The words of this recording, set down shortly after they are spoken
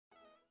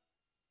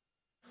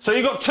So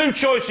you've got two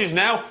choices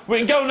now. We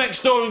can go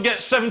next door and get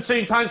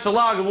 17 pints of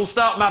lager, we'll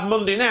start Mad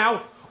Monday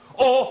now,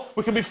 or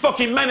we can be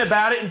fucking men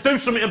about it and do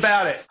something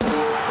about it.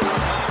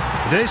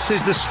 This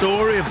is the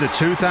story of the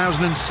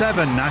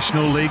 2007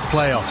 National League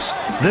playoffs.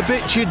 The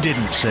bit you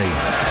didn't see.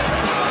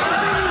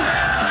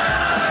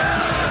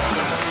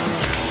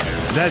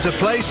 There's a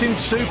place in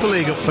Super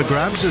League up for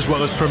grabs, as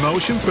well as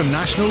promotion from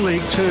National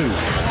League 2. We'll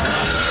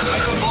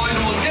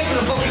get to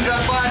the fucking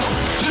grand final.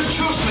 Just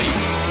trust me.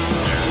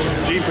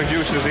 Gene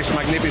produces this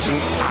magnificent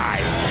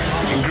pie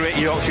in Great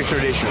Yorkshire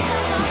tradition.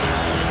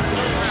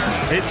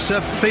 It's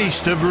a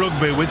feast of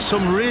rugby with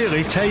some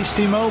really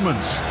tasty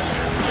moments.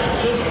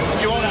 Do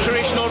you want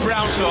traditional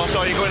brown sauce, or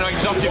are you going to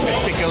exotic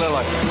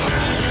Piccalilli?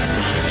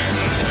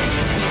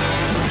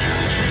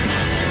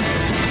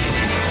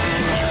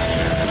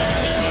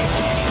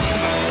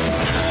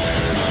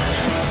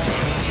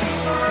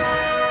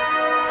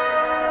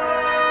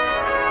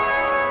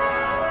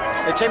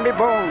 It's in my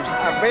bones.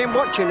 I've been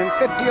watching him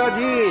 50 odd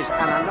years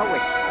and I know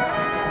it.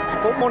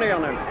 Put money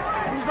on him.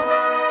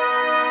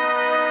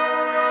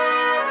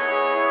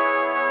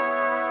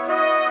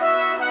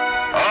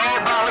 All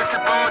Barrow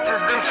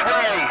supporters this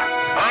way.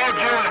 All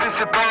Dewsbury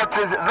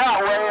supporters that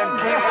way and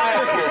keep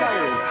walking.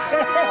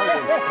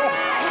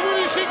 You're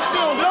winning 6-0.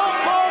 Don't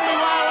phone me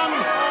while I'm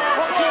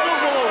watching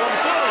Rugby League.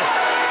 I'm sorry.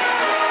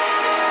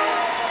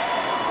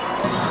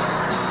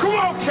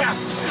 Come on, Cass.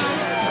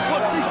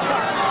 What's this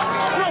cat?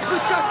 Drop the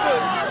tattoo.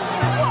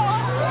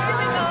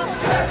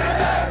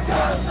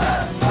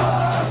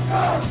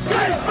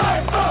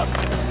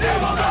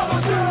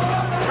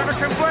 With a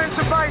complaint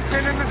to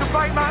baiting and there's a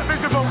bait mark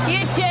visible. You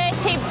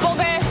dirty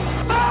bugger!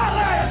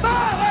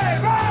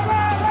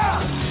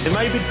 It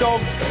may be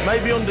dogs,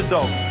 maybe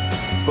underdogs,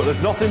 but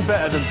there's nothing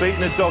better than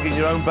beating a dog in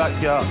your own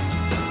backyard.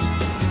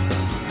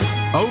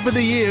 Over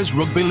the years,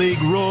 Rugby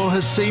League Raw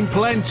has seen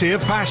plenty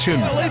of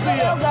passion. I live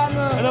here,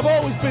 and I've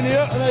always been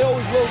here, and I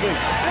always will be.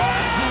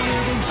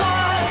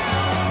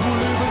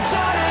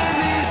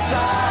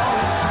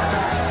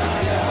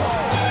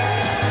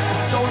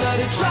 Don't let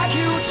it track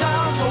you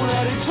down, don't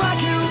let it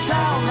track you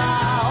down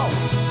now.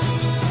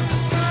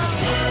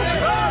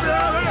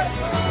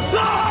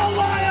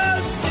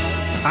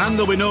 And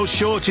there'll be no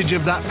shortage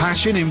of that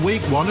passion in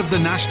week 1 of the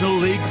National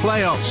League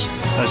playoffs,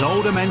 as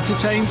Oldham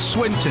entertains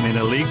Swinton in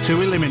a League 2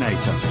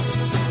 eliminator.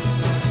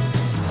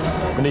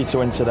 We need to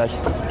win today,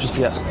 just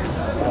to get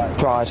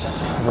pride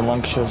in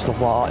Lancashire and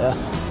stuff like that,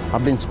 yeah.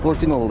 I've been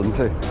supporting Oldham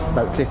for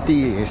about 50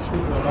 years,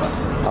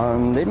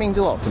 and it means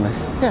a lot to me,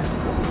 yeah.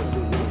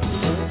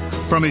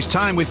 From his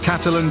time with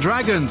Catalan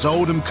Dragons,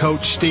 Oldham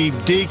coach Steve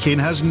Deakin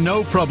has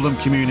no problem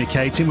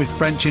communicating with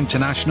French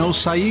international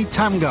Saïd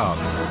Tamgar.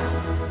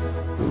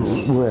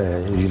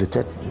 Ouais, j'ai le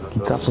tête qui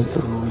tape un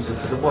peu.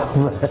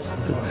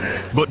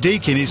 But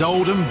Deakin is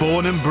Oldham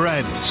born and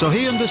bred, so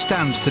he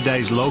understands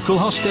today's local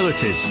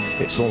hostilities.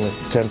 It's only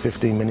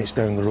 10-15 minutes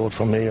down the road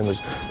from here, and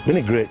there's been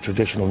a great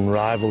traditional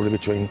rivalry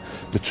between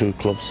the two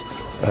clubs.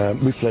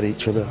 We've played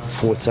each other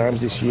 4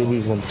 times this year.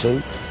 We've won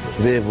 2,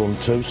 they've won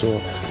 2,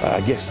 so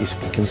I guess you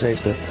can say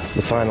it's the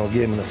final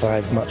game in the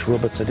 5-match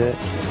rubber today.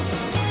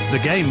 The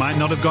game might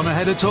not have gone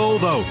ahead at all,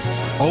 though.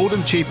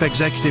 Oldham Chief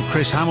Executive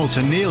Chris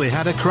Hamilton nearly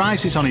had a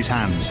crisis on his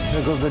hands.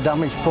 There goes the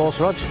damaged post,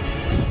 Rog.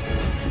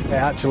 It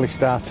actually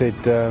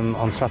started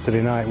on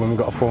Saturday night when we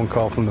got a phone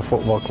call from the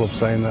football club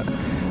saying that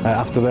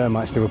after their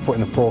match they were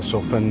putting the posts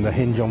up and the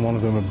hinge on one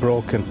of them had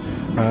broken.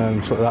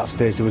 So at that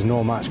stage there was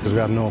no match because we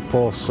had no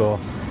posts, so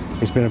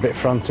it's been a bit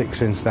frantic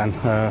since then.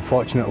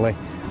 Fortunately,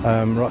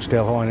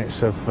 Rochdale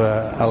Hornets have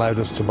allowed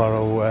us to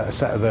borrow a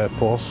set of their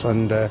posts,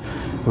 and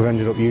we've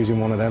ended up using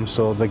one of them,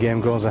 so the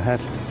game goes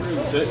ahead.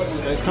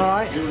 All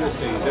right.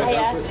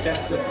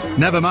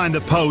 Never mind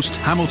the post,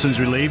 Hamilton's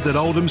relieved that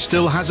Oldham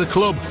still has a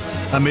club.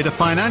 Amid a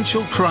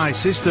financial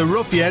crisis, the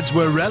Roughheads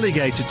were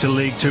relegated to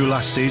League 2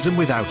 last season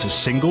without a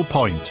single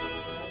point.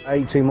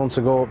 18 months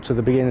ago up to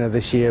the beginning of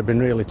this year have been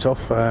really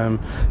tough,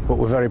 but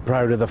we're very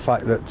proud of the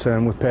fact that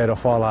we paid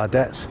off all our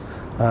debts.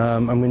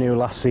 And we knew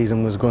last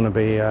season was going to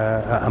be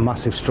a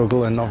massive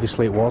struggle, and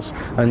obviously it was,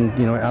 and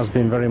you know it has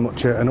been very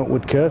much an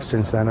upward curve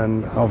since then,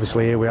 and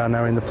obviously here we are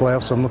now in the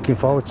playoffs, so I'm looking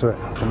forward to it.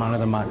 The man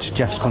of the match,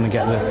 Jeff's going to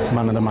get the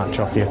man of the match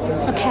off you.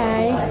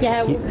 Okay,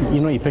 yeah.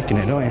 You know you're picking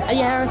it, don't you?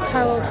 Yeah, I was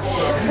told.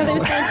 So they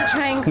was going to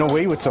try and... No,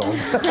 we were told.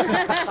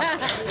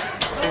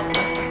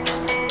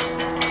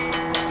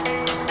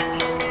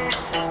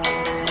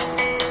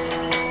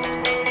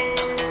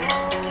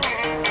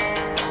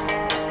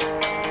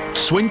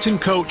 Swinton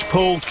coach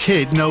Paul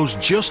Kidd knows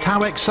just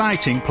how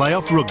exciting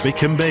playoff rugby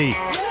can be.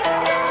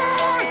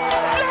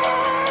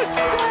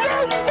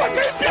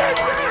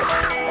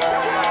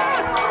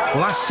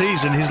 Last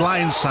season, his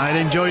Lions side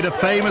enjoyed a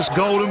famous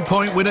golden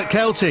point win at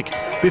Celtic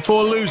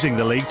before losing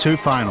the League 2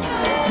 final.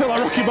 I feel like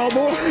Rocky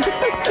Balboa.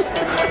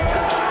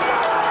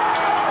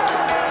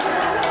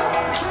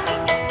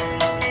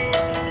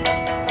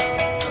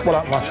 What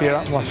happened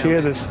last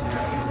year? There's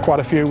quite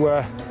a few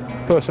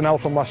personnel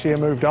from last year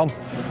moved on.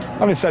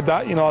 Having said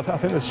that, you know, I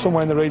think there's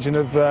somewhere in the region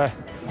of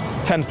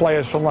 10 10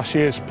 players from last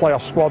year's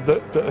playoff squad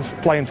that is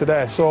playing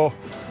today. So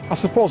I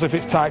suppose if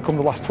it's tight come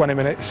the last 20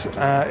 minutes,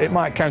 it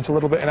might count a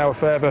little bit in our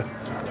favour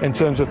in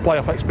terms of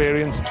playoff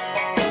experience.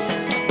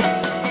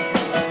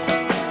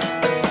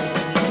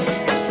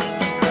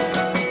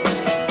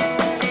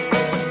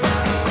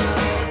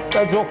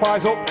 Heads up,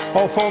 eyes up,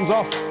 all phones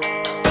off.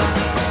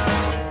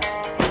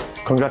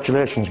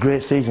 Congratulations,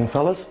 great season,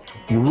 fellas.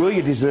 You're where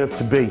you deserve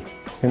to be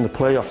in the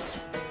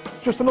playoffs.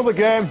 Just another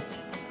game,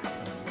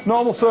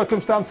 normal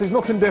circumstances,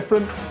 nothing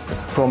different.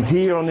 From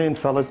here on in,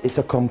 fellas, it's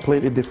a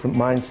completely different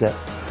mindset.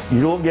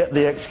 You don't get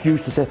the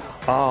excuse to say,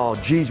 oh,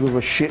 geez, we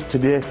were shit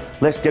today,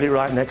 let's get it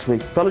right next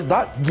week. Fellas,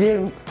 that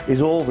game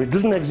is over, it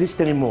doesn't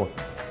exist anymore.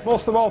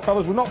 Most of all,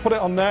 fellas, we've not put it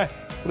on there,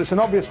 but it's an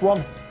obvious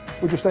one,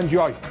 we just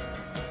enjoy.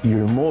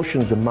 Your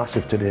emotions are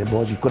massive today,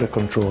 boys, you've got to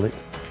control it.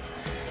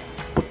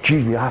 But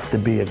geez, we have to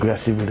be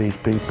aggressive with these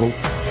people.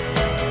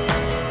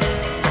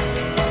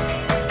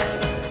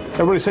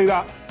 Everybody see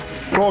that?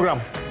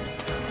 Programme.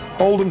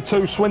 Oldham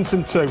 2,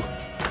 Swinton 2.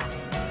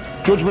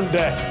 Judgment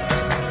Day.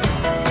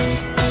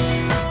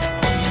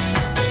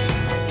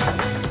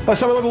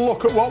 Let's have a little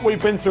look at what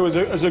we've been through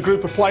as a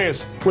group of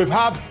players. We've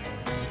had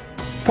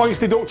points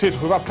deducted,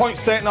 we've had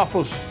points taken off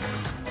us,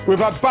 we've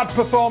had bad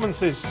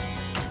performances,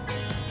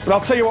 but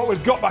I'll tell you what,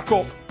 we've got back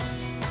up.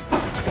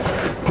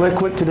 Play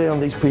quick today on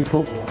these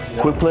people.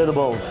 Quick play the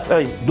balls.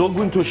 Hey, don't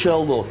go into a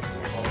shell though.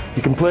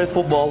 You can play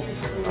football,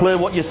 play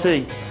what you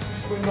see.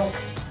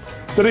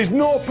 There is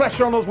no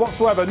pressure on us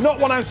whatsoever, not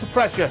 1 ounce of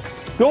pressure.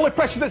 The only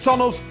pressure that's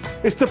on us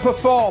is to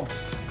perform,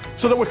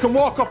 so that we can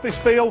walk off this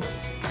field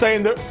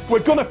saying that we're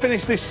going to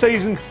finish this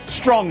season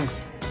strong.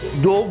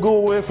 Don't go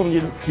away from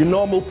your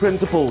normal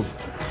principles.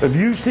 If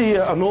you see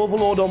an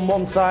overload on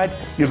one side,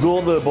 you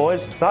go there,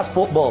 boys. That's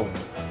football.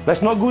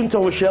 Let's not go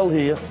into a shell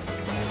here.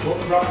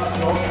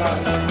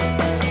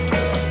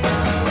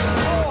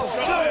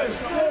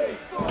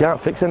 You can't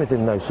fix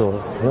anything now, so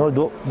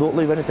don't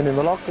leave anything in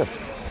the locker.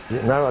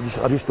 Now I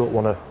just don't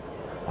want to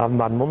have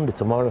Mad Monday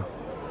tomorrow.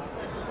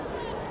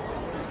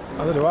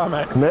 Neither do I,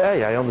 mate.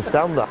 Hey, I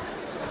understand that.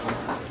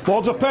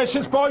 Loads of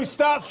patience, boys.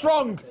 Start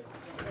strong.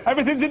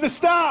 Everything's in the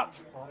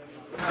start.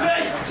 3,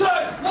 2, 1,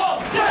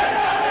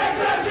 10,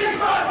 6, 7,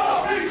 5,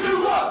 4, 3,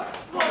 2, 1.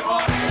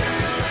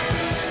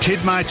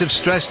 Kid might have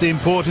stressed the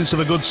importance of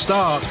a good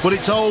start, but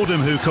it's Oldham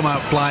who come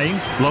out flying,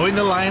 blowing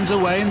the Lions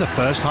away in the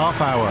first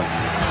half hour.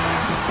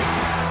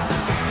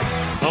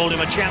 Oldham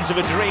a chance of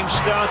a dream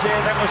start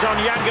here. That was on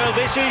Yango.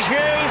 This is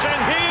Hughes,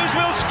 and Hughes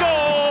will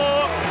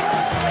score.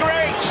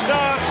 Great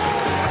start.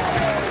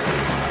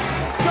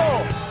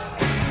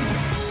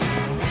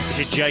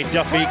 This is Jay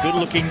Duffy,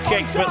 good-looking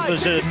kick, but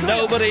there's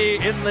nobody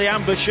in the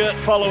amber shirt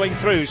following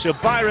through, so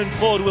Byron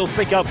Ford will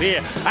pick up here,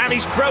 and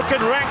he's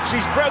broken ranks,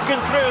 he's broken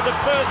through the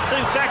first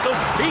 2 tackles,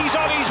 he's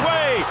on his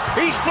way,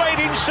 he's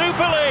played in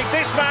Super League,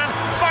 this man,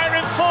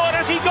 Byron Ford,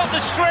 has he got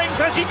the strength,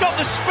 has he got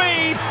the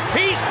speed,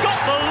 he's got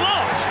the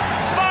lot,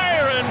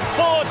 Byron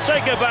Ford,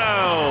 take a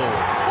bow.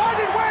 Why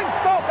did Wayne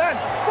stop then?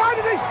 Why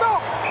did he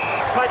stop?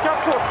 Make up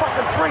to a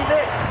fucking 3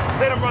 there,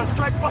 let him run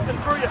straight fucking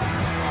through you.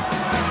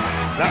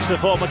 That's the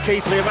former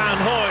keeper of Van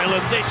Hoyle,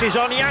 and this is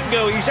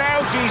Onyango. He's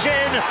out, he's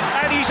in,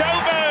 and he's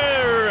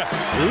over!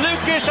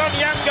 Lucas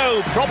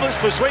Onyango, problems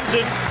for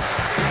Swinton.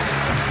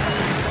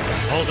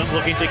 Oldham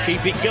looking to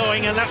keep it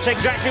going, and that's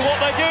exactly what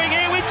they're doing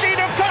here with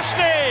Gino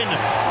Costin!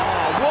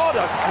 Oh, what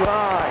a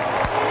try!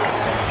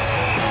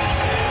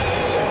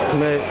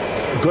 Mate,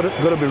 got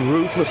to be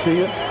ruthless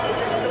here. I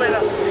mean,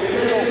 that's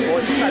talk,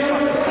 boys. It's no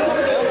fucking talk.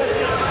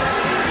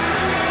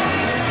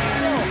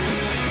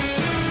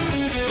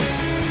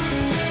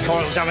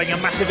 Coyle's having a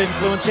massive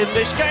influence in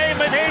this game,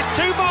 and here's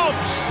 2 bombs.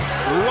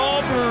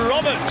 Rob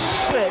Roberts.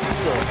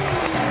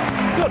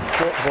 Good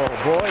football,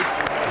 boys.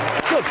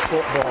 Good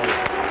football.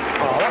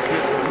 Oh, that's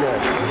beautiful.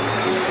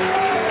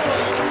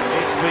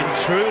 It's been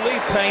truly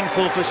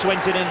painful for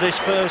Swinton in this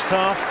first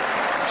half.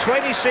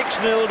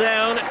 26-0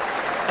 down.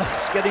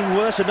 It's getting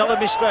worse. Another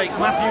mistake.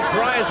 Matthew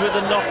Bryers with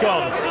a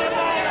knock-on.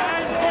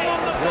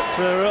 But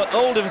for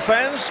Oldham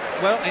fans,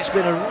 well, it's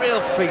been a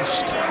real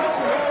feast.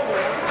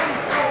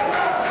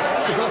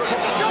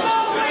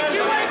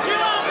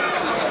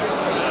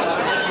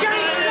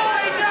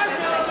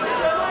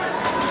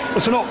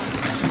 Listen up.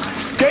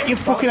 Get your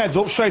fucking heads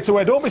up straight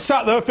away. Don't be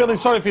sat there feeling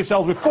sorry for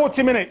yourselves. With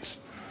 40 minutes.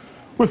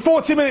 With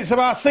 40 minutes of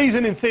our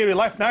season in theory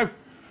left now.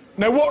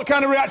 Now, what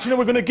kind of reaction are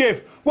we going to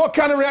give? What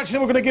kind of reaction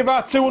are we going to give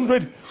our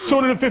 200,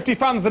 250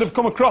 fans that have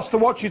come across to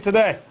watch you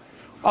today?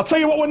 I'll tell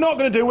you what we're not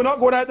going to do. We're not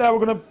going out there.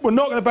 We're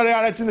not going to bury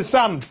our heads in the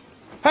sand.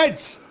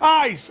 Heads,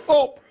 eyes,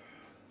 up.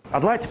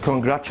 I'd like to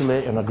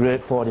congratulate you on a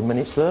great 40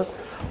 minutes there.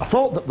 I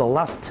thought that the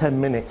last 10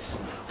 minutes,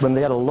 when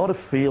they had a lot of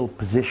field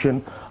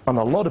position and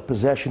a lot of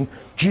possession,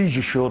 geez,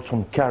 you showed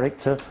some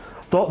character.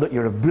 Thought that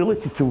your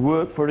ability to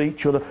work for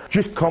each other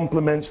just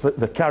complements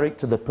the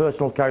character, the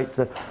personal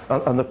character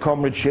and the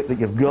comradeship that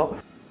you've got.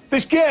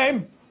 This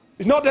game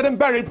is not dead and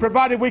buried,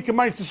 provided we can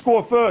manage to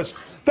score first.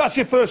 That's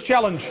your first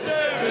challenge.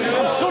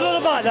 I'm stood at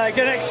the back there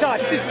getting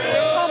excited.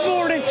 I'm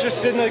more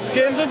interested in the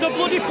game than the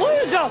bloody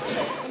players are.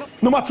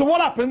 No matter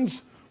what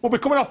happens, we'll be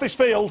coming off this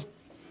field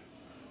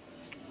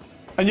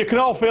and you can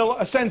all feel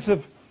a sense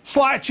of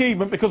slight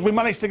achievement because we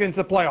managed to get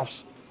into the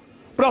playoffs.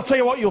 But I'll tell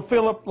you what, you'll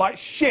feel like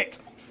shit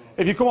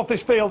if you come off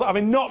this field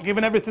having not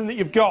given everything that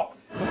you've got.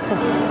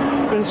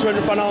 Been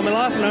Swinton fan all my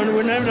life and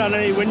we've never had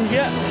any wins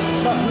yet.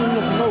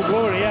 No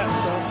glory yet,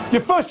 so.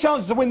 Your first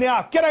chance is to win the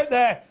half. Get out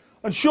there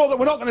and show that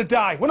we're not going to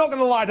die. We're not going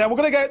to lie down. We're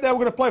going to get out there,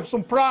 we're going to play for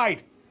some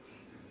pride.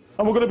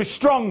 And we're going to be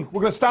strong.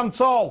 We're going to stand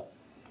tall.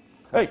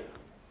 Hey,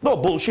 no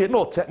bullshit,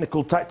 no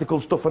technical, tactical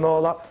stuff and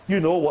all that. You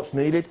know what's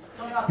needed.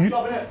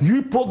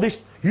 You put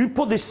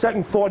this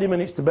second 40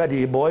 minutes to bed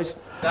here, boys.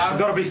 We've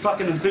got to be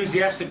fucking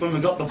enthusiastic when we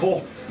got the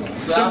ball.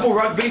 Simple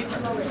rugby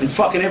and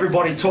fucking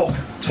everybody talk.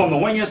 It's from the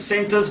wingers,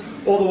 centres,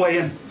 all the way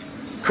in.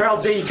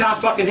 Crowds there, you can't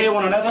fucking hear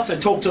one another, so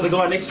talk to the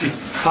guy next to you.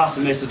 Pass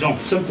the message on.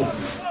 Simple.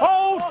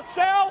 Hold,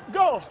 stay out,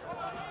 go.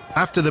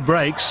 After the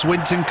break,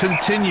 Swinton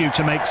continue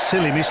to make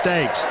silly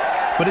mistakes.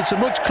 But it's a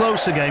much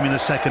closer game in the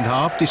second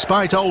half,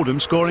 despite Oldham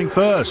scoring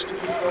first.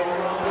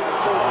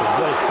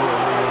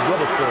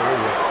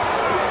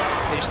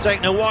 It's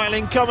taken a while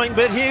in coming,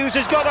 but Hughes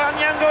has got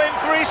Anyango in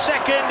for his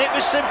second. It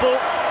was simple. You've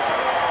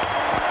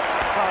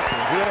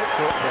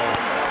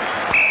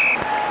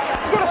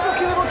got a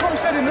fucking little Tom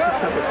said in there.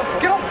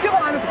 Get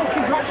on and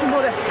fucking drop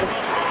somebody.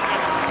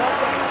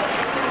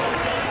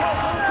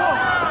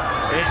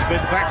 It's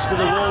been backs to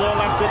the wall all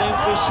afternoon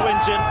for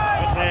Swinton.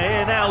 But they're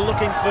here now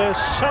looking for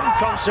some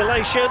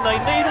consolation. They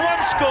need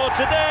one score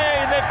today,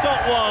 and they've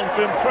got one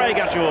from Craig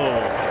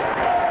Ashall.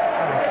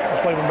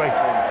 Just leave him be.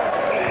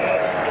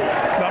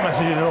 That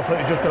message is enough that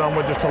he's just got on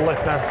with just a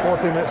lift now.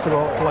 14 minutes to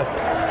go, lift.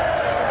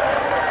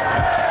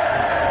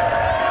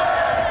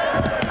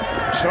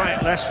 Try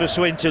it less for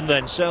Swinton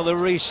then, so the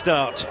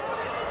restart.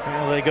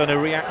 How are they going to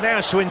react now,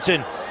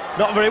 Swinton?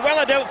 Not very well,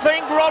 I don't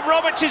think. Rob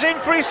Roberts is in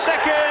for his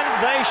second.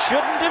 They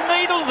shouldn't have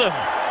needled them.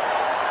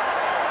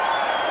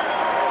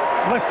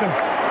 Lift him.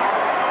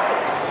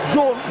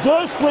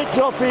 Don't switch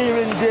off here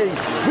indeed.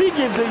 We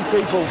give these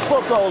people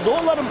fuck all.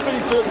 Don't let them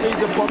finish their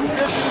season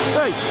positive.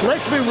 Hey,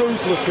 let's be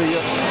ruthless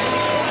here.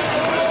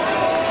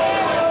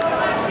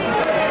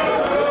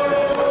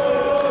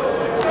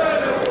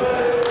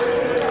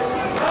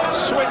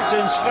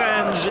 Swinton's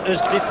fans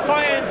as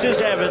defiant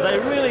as ever. They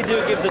really do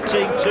give the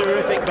team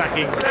terrific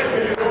backing.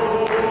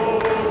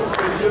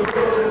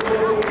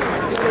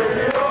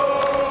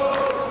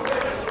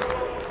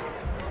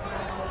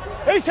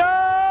 He's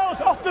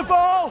held off the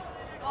ball.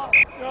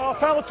 No,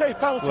 penalty.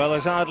 Well,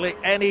 there's hardly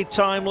any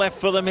time left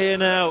for them here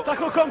now.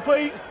 Tackle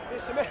complete.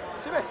 See me,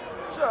 sir.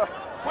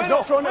 He's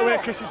not throwing it away,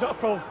 Chris. He's not a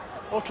problem.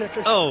 Okay,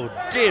 Chris. Oh,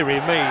 dearie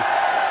me.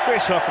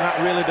 Chris Hoffman,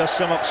 that really does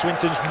sum up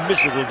Swinton's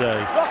miserable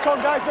day. Knock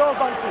on, guys, no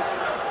advantage.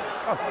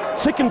 I'm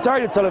sick and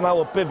tired of telling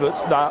our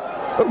pivots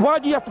that. But why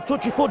do you have to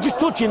touch your foot? Just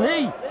touch your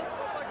knee.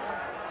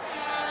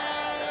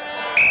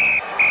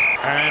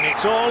 And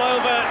it's all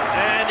over,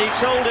 and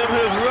it's Oldham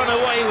who've run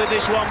away with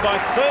this one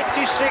by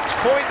 36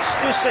 points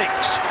to 6.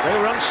 They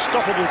were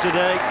unstoppable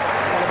today.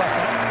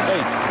 Hey,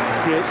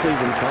 great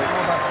season,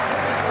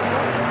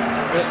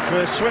 But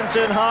for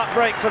Swinton,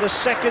 heartbreak for the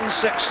second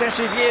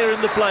successive year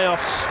in the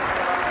playoffs.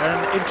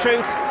 And in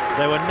truth,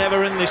 they were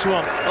never in this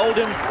one.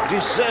 Oldham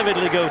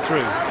deservedly go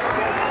through.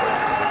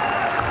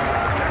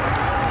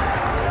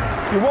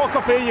 You walk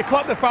up here, you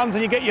clap the fans,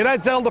 and you get your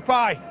heads held up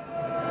high.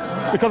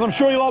 Because I'm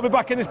sure you'll all be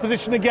back in this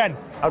position again.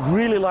 I'd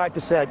really like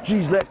to say,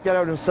 geez, let's get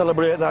out and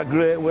celebrate that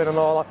great win and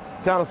all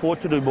that. Can't afford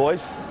to do,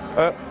 boys.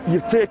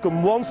 You've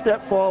taken one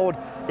step forward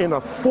in a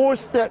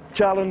 4-step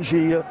challenge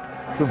here.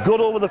 We've got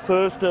over the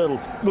first hurdle.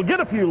 We'll get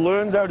a few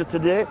learns out of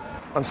today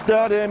and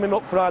start aiming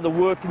up for either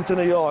working to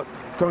New York.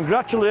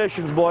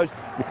 Congratulations, boys.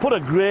 You put a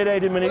great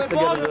 80 minutes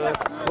together there.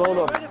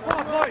 Well done.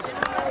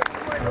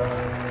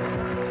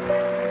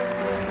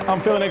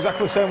 I'm feeling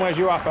exactly the same way as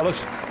you are, fellas.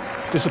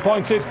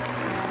 Disappointed,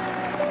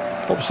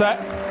 upset,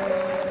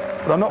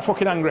 but I'm not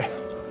fucking angry.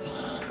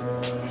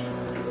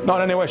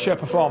 Not in any way,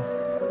 shape or form.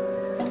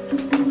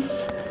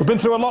 We've been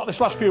through a lot this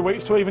last few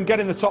weeks to even get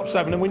in the top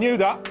 7, and we knew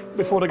that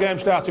before the game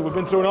started. We've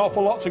been through an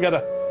awful lot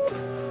together.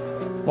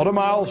 A lot of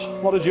miles,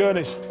 a lot of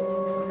journeys.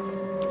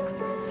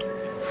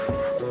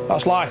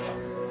 That's life.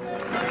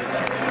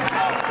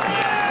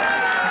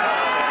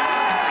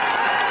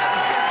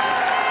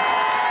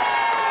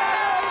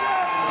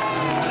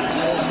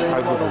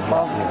 How good was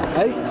that?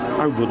 Hey?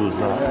 How good was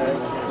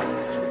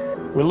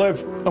that? We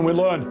live and we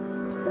learn,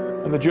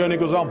 and the journey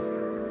goes on.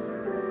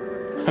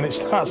 And it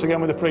starts again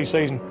with the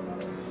pre-season.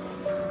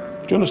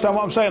 Do you understand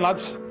what I'm saying,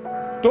 lads?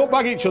 Don't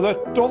bag each other,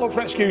 don't look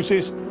for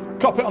excuses,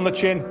 cop it on the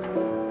chin,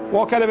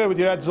 walk out of here with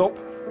your heads up,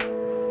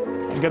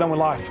 and get on with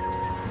life.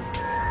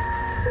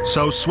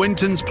 So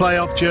Swinton's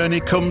playoff journey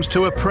comes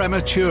to a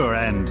premature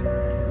end.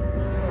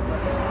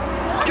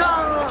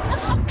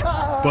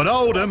 But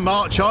Oldham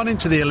march on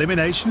into the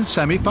elimination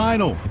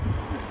semi-final.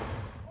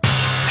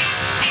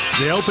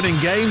 The opening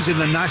games in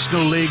the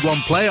National League One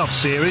playoff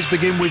series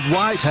begin with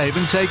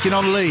Whitehaven taking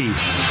on Leeds.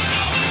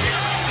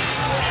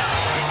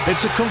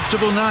 It's a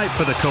comfortable night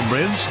for the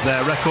Cumbrians,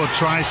 their record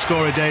try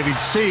scorer David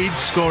Seeds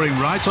scoring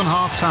right on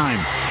half-time.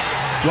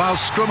 while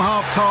scrum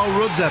half Carl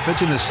Rudd's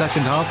effort in the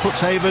second half puts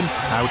Haven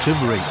out of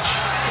reach.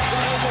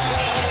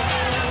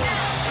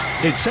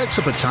 It sets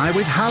up a tie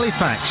with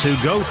Halifax, who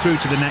go through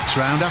to the next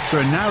round after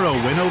a narrow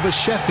win over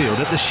Sheffield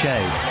at the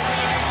Shade.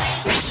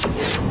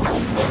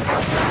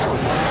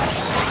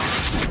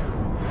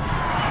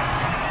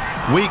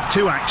 Week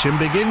 2 action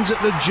begins at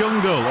the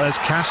Jungle as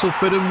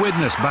Castleford and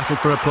Widnes battle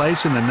for a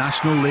place in the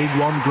National League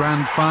 1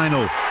 Grand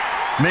Final.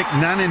 Mick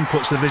Nannin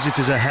puts the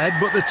visitors ahead,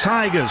 but the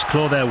Tigers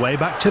claw their way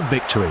back to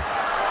victory.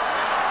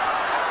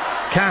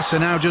 Cass are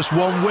now just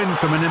one win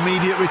from an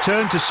immediate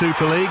return to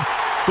Super League,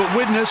 but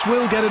Widnes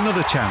will get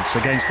another chance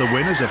against the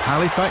winners of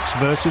Halifax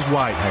versus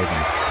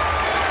Whitehaven.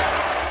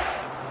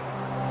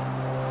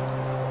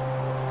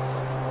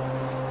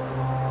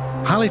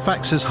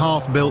 Halifax's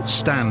half-built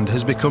stand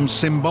has become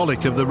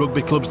symbolic of the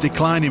rugby club's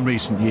decline in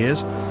recent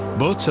years,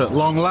 but at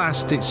long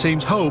last it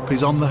seems hope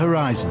is on the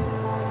horizon.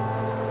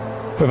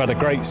 We've had a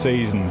great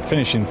season.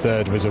 Finishing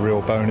third was a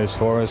real bonus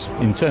for us.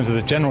 In terms of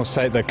the general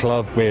state of the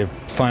club, we're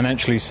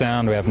financially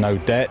sound, we have no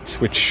debt,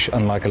 which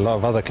unlike a lot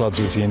of other clubs,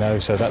 as you know,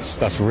 so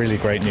that's really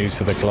great news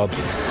for the club.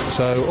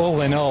 So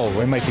all in all,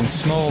 we're making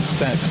small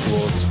steps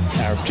towards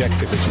our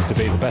objective, which is to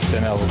be the best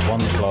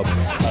NL1 club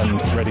and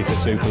ready for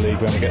Super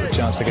League when we get the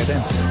chance to get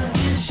in.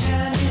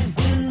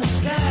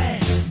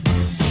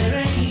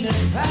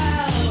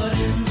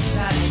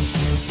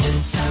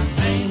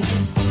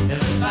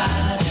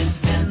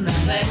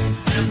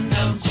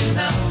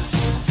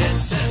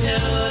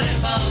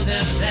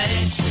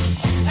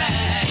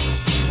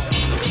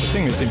 The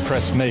thing that's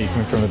impressed me,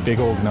 coming from a big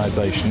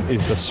organisation,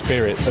 is the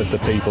spirit of the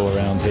people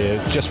around here.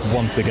 Just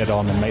want to get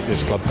on and make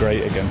this club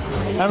great again.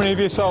 How many have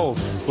you sold?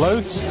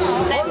 Loads?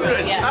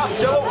 Hundreds,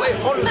 absolutely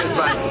hundreds,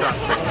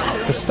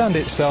 fantastic. The stand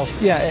itself,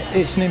 yeah,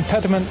 it's an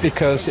impediment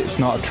because it's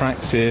not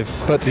attractive,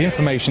 but the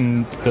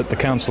information that the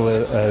council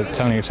are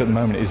telling us at the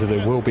moment is that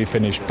it will be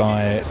finished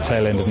by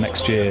tail end of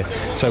next year,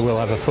 so we'll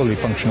have a fully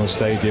functional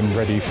stadium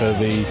ready for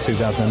the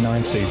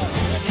 2009 season.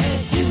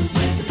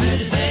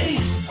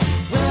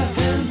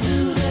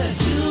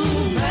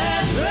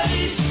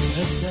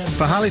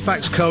 For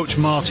Halifax coach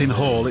Martin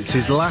Hall, it's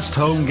his last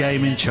home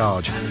game in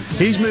charge.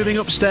 He's moving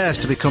upstairs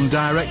to become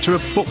director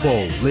of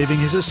football, leaving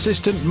his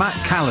assistant Matt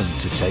Callan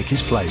to take his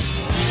place.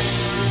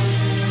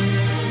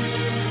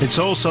 It's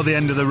also the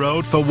end of the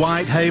road for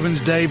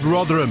Whitehaven's Dave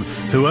Rotherham,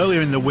 who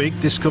earlier in the week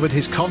discovered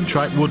his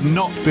contract would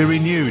not be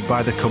renewed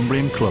by the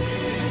Cumbrian club.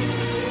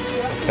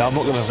 Yeah, I'm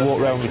not going to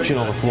walk around with my chin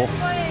on the floor.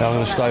 I'm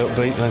going to stay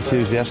upbeat and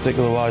enthusiastic,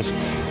 otherwise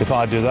if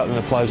I do that then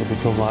the players will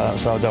become like that,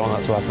 so I don't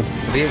want that to happen.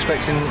 Are you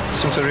expecting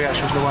some sort of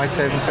reaction from the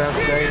Whitehaven crowd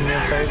today in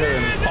their favour?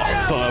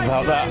 I don't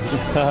know about that.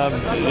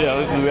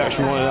 Yeah, the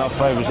reaction was in our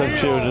favour is them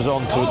cheering us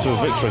on to a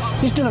victory.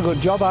 He's done a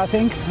good job, I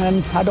think,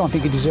 and I don't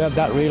think he deserved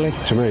that really.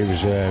 To me it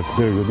was very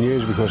good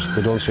news because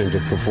they don't seem to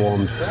have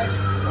performed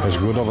as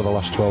good over the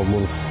last 12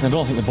 months. I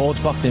don't think the board's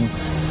backed him.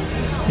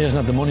 He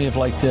hasn't had the money of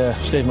like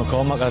Steve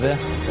McCormack had there,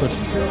 but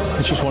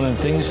it's just one of them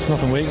things. There's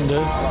nothing we can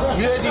do.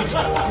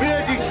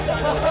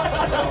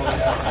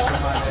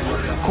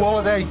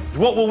 Quality.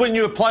 What will win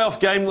you a playoff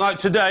game like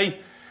today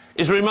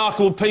is a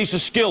remarkable piece of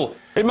skill.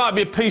 It might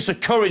be a piece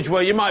of courage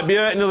where you might be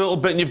hurting a little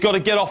bit and you've got to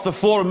get off the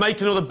floor and make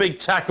another big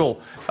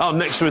tackle. Oh,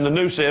 next are in the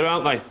noose here,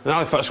 aren't they? And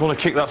Halifax want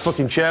to kick that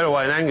fucking chair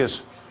away in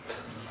Angers.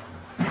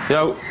 You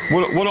know,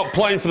 we're not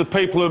playing for the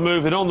people who are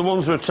moving on, the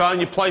ones who are retiring.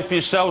 You play for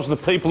yourselves and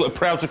the people that are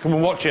proud to come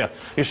and watch you.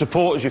 Your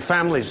supporters, your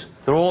families,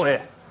 they're all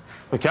here.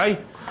 OK?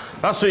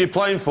 That's who you're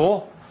playing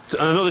for.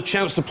 And another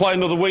chance to play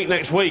another week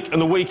next week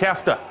and the week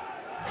after.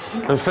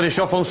 And finish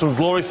off on some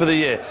glory for the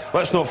year.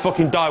 Let's not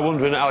fucking die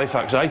wondering at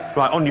Halifax, eh?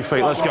 Right, on your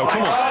feet, let's go,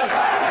 come on.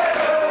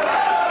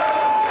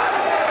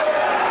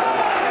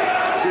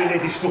 We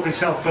need this fucking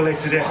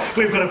self-belief today.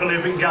 We've got to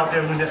believe we can go out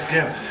there and win this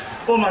game.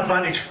 Home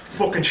advantage,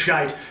 fucking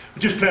shite. We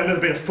just play a little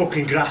bit of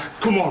fucking grass.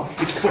 Come on,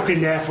 it's fucking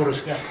there for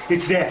us. Yeah.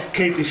 It's there.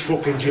 Keep this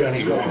fucking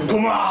journey going.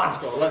 Come on!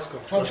 Let's go.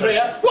 1, 2, 3,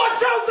 yeah. 1,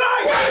 2,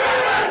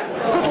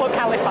 3! Good luck,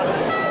 Halifax.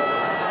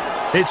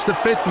 It's the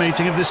 5th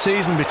meeting of the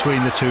season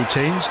between the two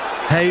teams.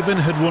 Haven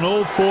had won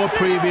all 4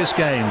 previous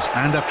games,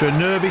 and after a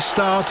nervy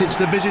start, it's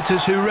the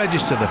visitors who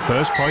register the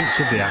first points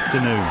of the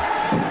afternoon.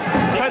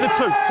 Take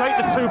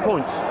the 2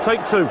 points.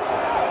 Take 2.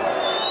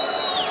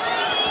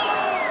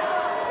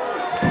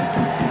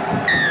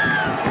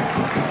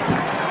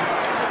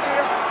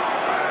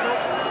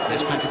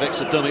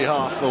 A dummy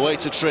half away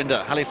to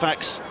Trinder.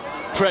 Halifax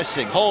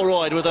pressing.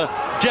 Holroyd with a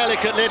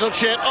delicate little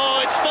chip.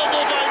 Oh, it's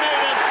fumbled by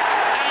Noonan,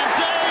 and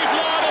Dave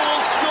Larder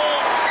will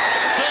score.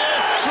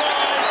 First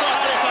try for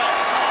Halifax.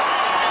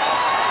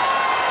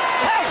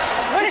 Hey,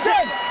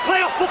 listen,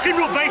 play our fucking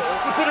rugby.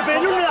 We could have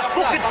been under that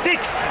fucking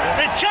sticks.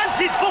 The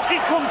chances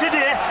fucking come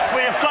today.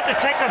 We have got to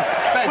take them.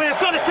 We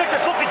have got to take the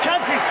fucking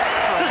chances.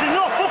 There's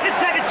no fucking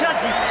second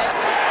chances.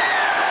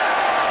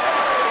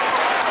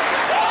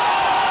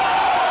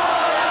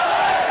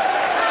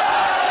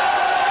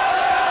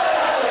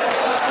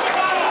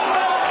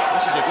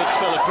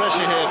 Spell of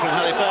pressure here from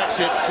Halifax.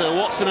 It's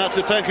Watson out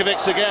to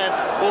Penkovics again.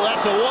 Oh,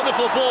 that's a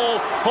wonderful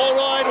ball.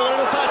 Holroyd with a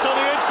little pass on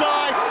the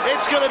inside.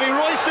 It's going to be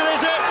Royston,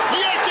 is it?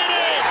 Yes, it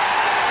is!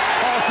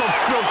 Oh, it's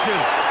obstruction.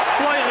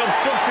 Blatant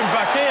obstruction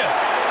back here.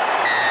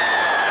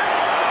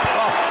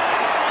 Oh.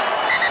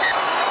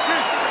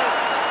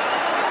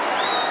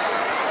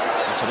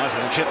 That's a nice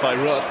little chip by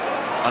Rudd.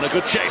 And a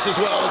good chase as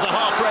well. There's a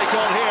half break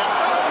on here.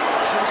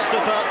 Just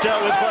about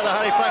dealt with by the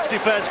Halifax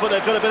defence, but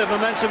they've got a bit of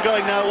momentum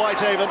going now,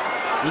 Whitehaven.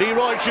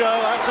 Leroy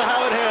Joe out to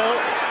Howard Hill.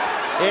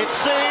 It's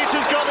Seeds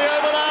who's got the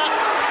overlap.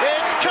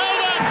 It's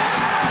Coleman's!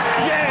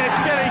 Yeah, it's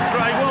getting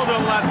Craig. Well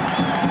done, lad.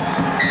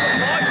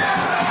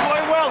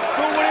 Going well.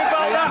 Don't worry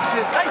about that.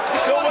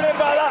 Don't worry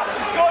about that.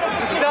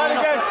 Start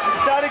again.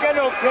 Start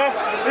again, okay?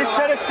 This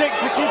set of 6,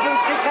 we keep them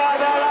kick out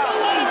of there.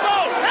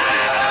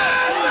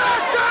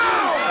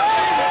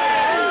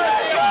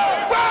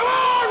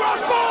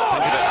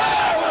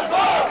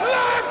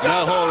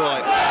 Now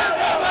Holroyd.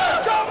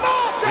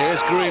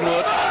 Here's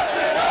Greenwood.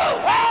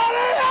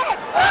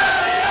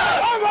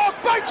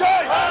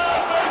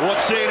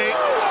 Watsini.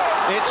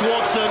 It's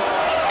Watson.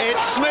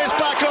 It's Smith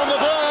back on the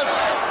burst.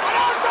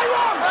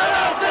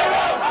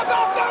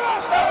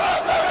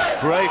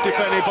 Brave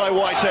defended by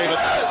Whitehaven.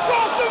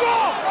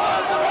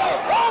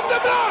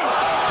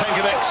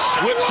 Penkovic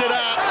whips it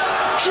out.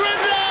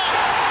 Trinder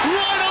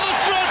right on the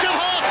stroke of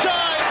half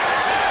time.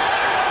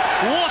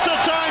 What a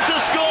time to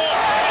score.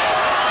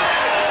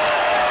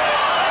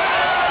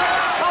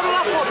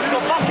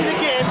 Back in the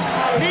game,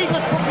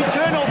 needless fucking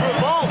turnover of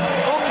ball.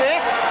 Okay,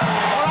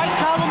 all right,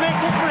 Carl will make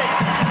up for it.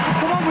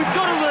 Come on, we've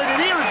got to learn it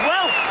here as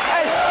well.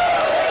 Hey.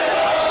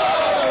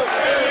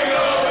 Here we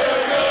go, here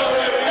we go,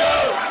 here we go,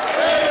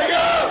 here we go, here we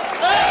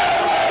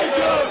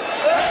go,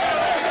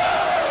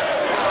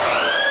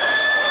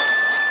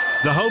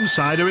 The home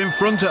side are in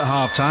front at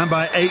half-time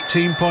by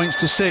 18 points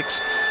to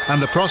 6,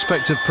 and the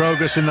prospect of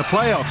progress in the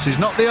playoffs is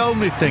not the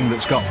only thing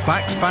that's got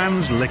Fax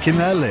fans licking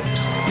their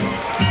lips.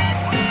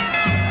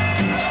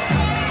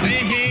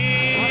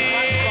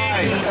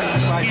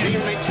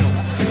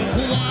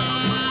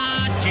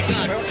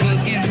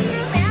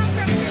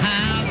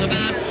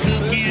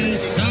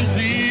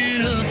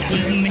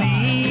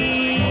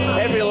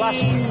 Every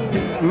last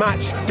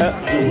match of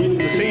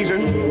the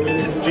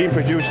season, Gene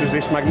produces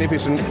this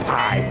magnificent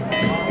pie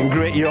in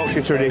great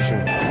Yorkshire tradition.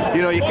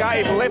 You know, you can't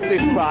even lift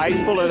this pie,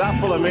 it's full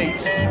of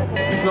meat.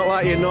 It's not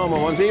like your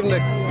normal ones. Even the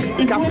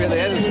cafe at the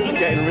end is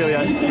getting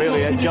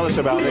really jealous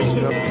about this,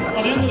 you know.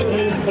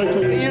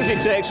 It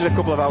usually takes us a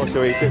couple of hours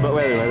to eat it, but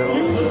anyway.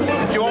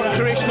 Do you want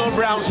traditional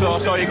brown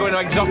sauce, or are you going to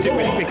exotic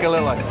with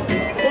piccalilli?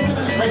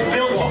 Let's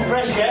build some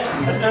pressure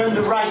and earn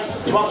the right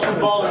to have some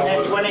ball in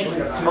their 20.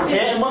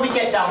 Okay, and when we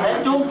get down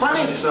there, don't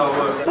panic.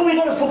 But we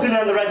got to fucking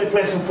earn the right to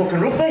play some fucking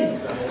rugby.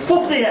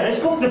 Fuck the errors,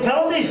 fuck the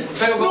penalties.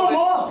 No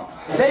more.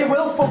 They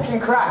will fucking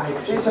crack.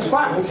 It's a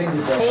fact.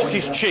 Talk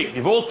is cheap.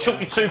 You've all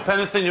chucked your two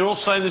penneth in, you're all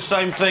saying the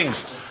same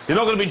things. You're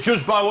not going to be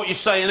judged by what you're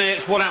saying here,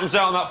 it's what happens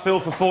out on that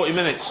field for 40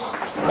 minutes.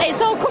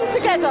 It's all come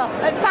together,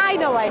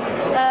 finally.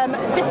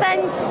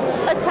 Defence,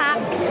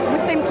 attack, we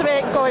seem to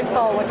be going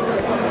forward.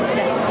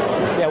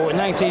 Yes. Yeah, we're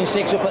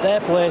 19-6 up at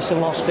their place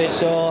and lost it,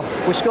 so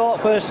we score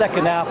first,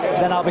 second half,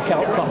 then I'll be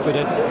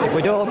confident. If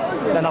we don't,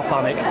 then I'll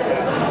panic.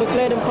 We've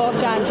played them 4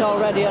 times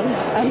already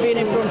and been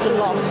in front and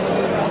lost.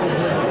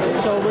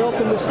 So we're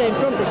hoping we'll stay in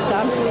front this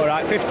time. All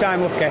right, 5th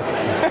time lucky.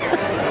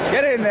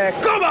 Get in there.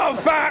 Come on,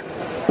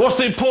 Fax! What's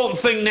the important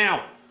thing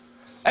now?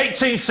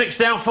 18-6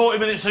 down 40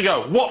 minutes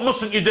ago. What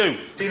mustn't you do?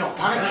 Do not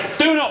panic.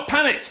 Do not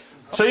panic.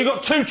 So you've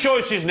got 2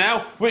 choices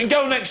now. We can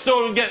go next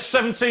door and get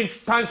 17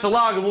 pints of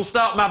lager and we'll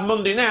start Mad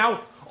Monday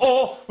now.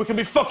 Or we can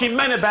be fucking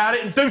men about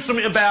it and do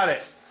something about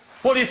it.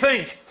 What do you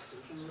think?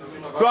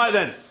 Right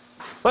then.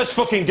 Let's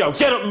fucking go.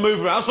 Get up and move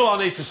around. That's all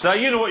I need to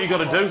say. You know what you've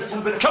got to do.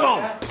 Come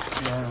on.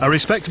 A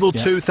respectable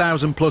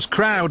 2,000-plus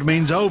crowd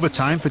means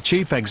overtime for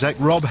Chief Exec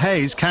Rob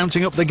Hayes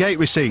counting up the gate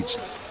receipts.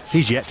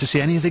 He's yet to see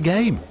any of the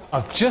game.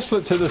 I've just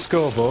looked at the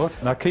scoreboard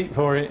and I keep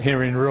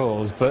hearing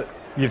roars, but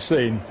you've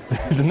seen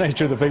the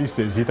nature of the beast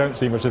is you don't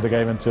see much of the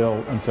game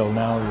until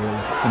now, really,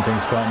 when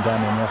things quieten down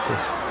in the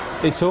office.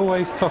 It's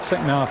always tough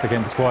second half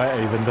against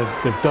Whitehaven.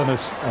 They've done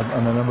us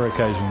on a number of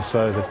occasions,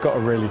 so they've got to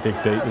really dig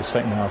deep this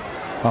second half.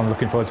 I'm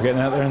looking forward to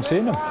getting out there and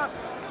seeing them.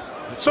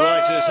 It's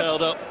right, is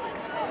held up.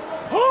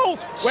 Hold!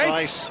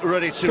 Wait! Sice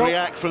ready to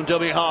react from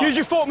dummy half. Use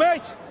your foot,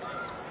 mate!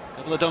 A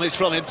couple of dummies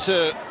from him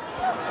too.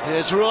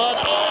 Here's Rudd.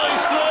 Oh,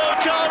 he's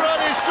through! Carl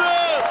Rudd is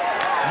through!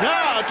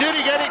 Now, did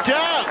he get it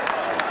down?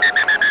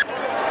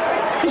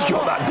 He's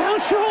got that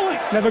down, surely!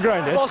 Never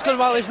grounded. What's good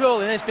while he's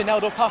rolling, it's been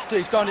held up after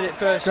he's grounded it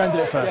first.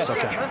 Grounded it first, yeah.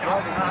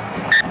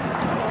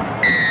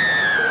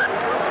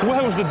 OK.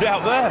 Where was the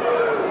doubt there?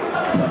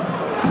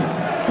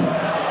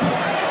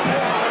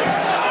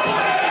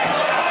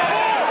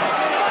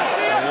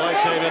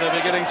 Whitehaven are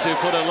beginning to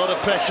put a lot of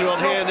pressure on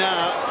here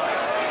now.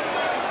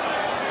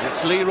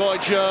 It's Leroy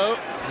Joe.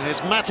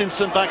 Here's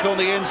Mattinson back on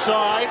the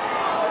inside.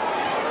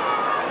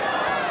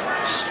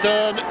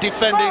 Stern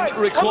defending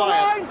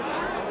required.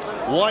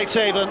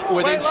 Whitehaven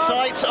within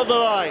sight of the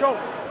line.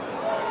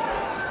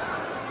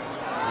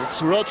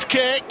 It's Rudd's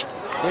kick.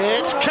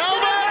 It's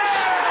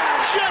Calvert's!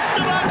 Just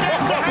about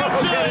gets a hand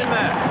to it.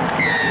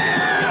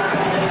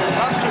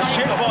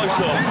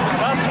 score.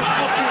 That's just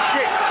fucking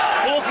shit.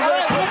 Both of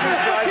those fucking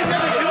drives.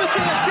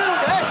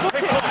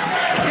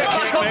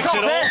 Kick makes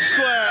it all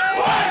square.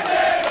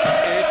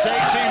 It's 18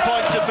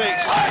 points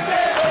apiece.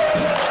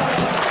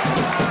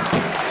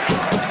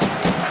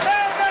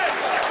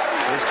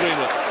 Here's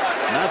Greenwood.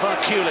 Now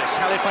Varkulis,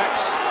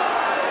 Halifax.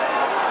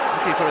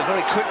 Looking for a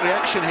very quick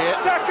reaction here.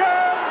 They're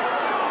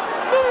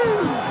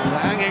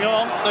hanging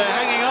on,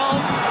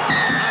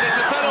 and it's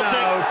a penalty.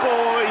 No,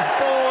 boys,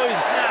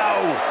 no.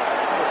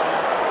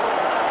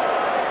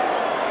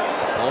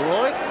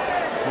 Holroyd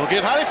will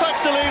give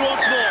Halifax the lead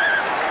once more.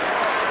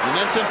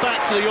 Momentum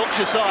back to the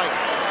Yorkshire side.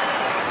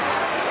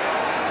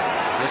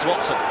 Here's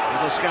Watson,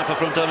 little scamper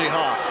from dummy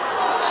half.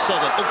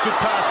 Southern, a good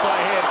pass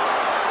by him.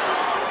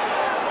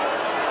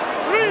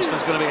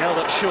 Austin's going to be held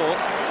up short.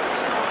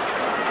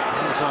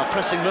 These are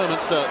pressing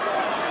moments though.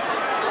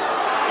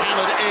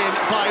 Hammered in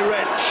by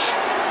Wrench.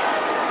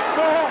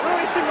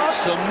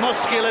 Some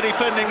muscular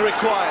defending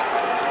required.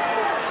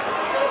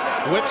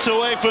 Whipped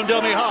away from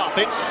dummy half.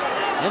 It's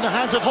in the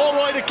hands of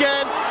Holroyd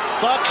again.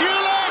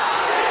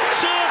 Varkulis!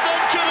 Two of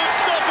them couldn't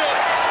stop it.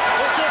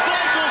 It's a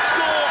vital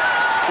score.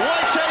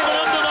 Whitehaven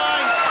under 9.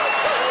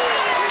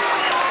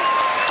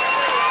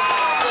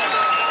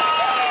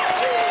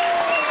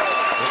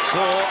 It's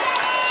all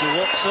to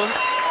Watson.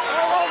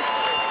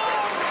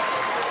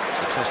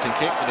 Testing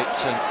kick, but it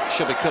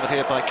should be covered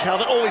here by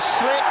Calvert. Oh, he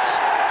slipped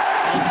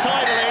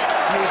untidily.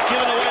 He's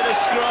given away the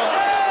scrum.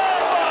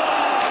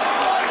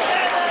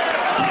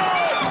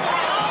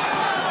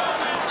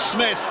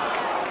 Smith,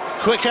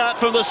 quick out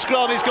from the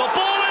scrum. He's got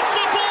ball in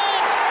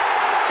support.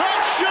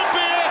 That should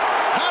be it.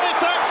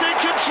 Halifax in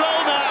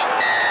control now.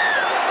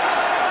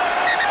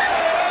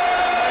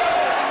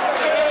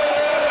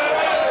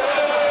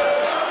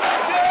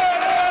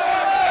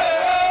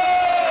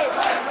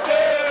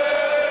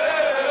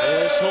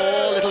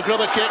 Hall, little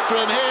grubber kick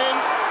from him.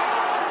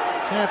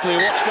 Carefully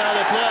watched out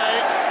the play,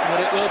 but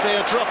it will be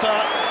a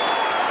dropout.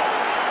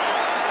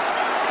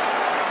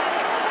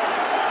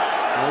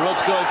 The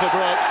rod's going for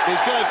broke. He's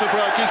going for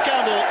broke. He's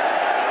gambled,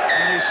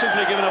 and he's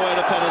simply given away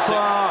the penalty.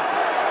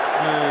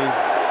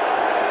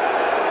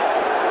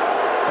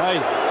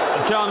 Hey,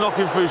 you can't knock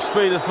him for his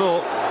speed of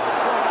thought.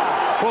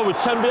 Well, we're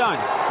 10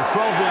 behind. We're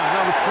 12 behind.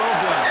 Now we're 12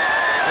 behind.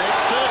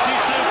 It's 32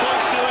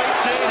 points to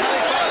 18.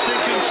 Halifax in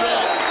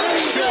control.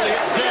 Surely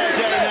it's their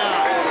day now.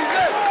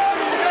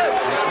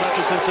 It's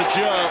Mattison to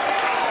Joe.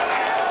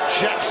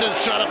 Jackson's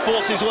trying to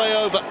force his way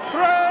over.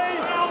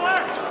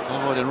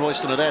 Holroyd and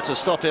Royston are there to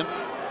stop him.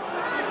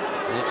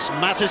 It's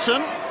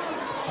Mattison.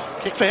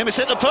 Kick for him, it's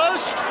hit the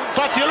post.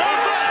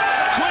 Fatiolova,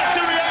 quick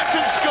to react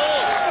and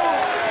scores.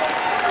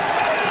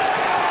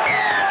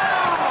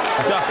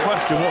 That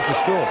question, what's the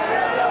score?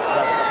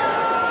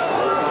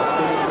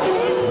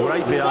 We're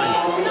 8 behind.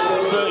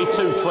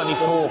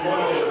 32-24.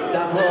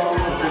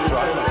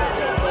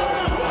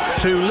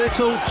 Too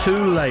little,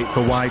 too late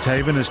for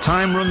Whitehaven as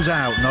time runs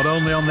out, not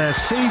only on their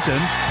season,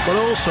 but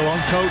also on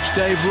coach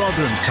Dave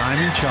Rotherham's time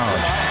in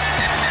charge.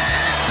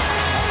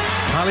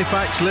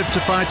 Halifax live to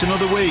fight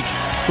another week,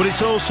 but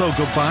it's also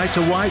goodbye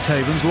to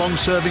Whitehaven's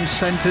long-serving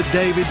centre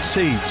David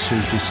Seeds,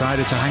 who's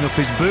decided to hang up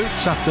his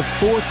boots after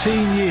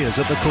 14 years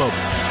at the club.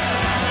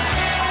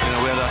 You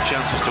know, we had our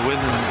chances to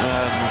win,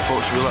 and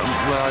unfortunately we let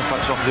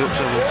Halifax off the hook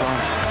several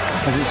times.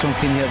 Has it sunk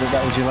in yet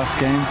that was your last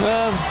game?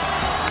 No,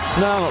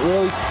 not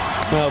really.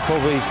 No,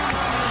 probably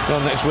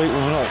next week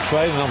when we're not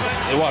training.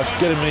 The wife's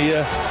getting me,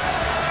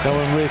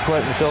 I'm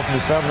reacquainting myself and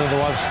my family, and the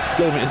wife's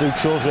getting me to do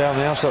chores around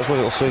the house. That's when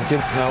it'll sink in.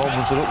 Now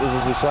onwards and upwards,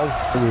 as they say.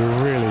 We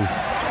were really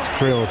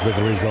thrilled with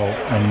the result,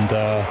 and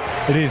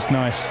it is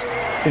nice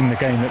in the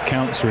game that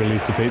counts really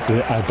to beat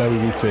our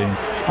bogey team.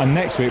 And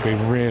next week will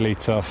be really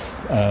tough.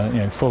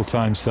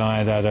 Full-time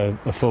side, had a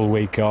full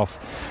week off.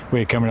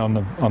 We're coming on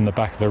the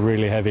back of a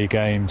really heavy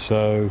game,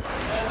 so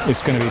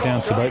it's going to be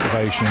down to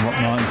motivation and what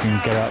Martin can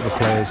get out of the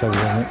players over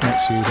the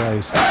next few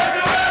days. A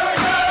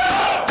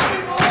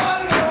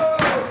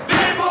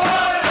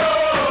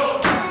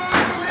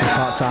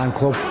part-time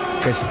club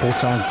against a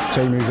full-time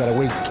team who's had a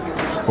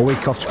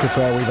week off to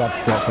prepare. We've had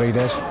about 3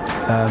 days,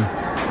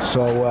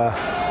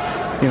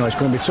 it's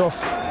going to be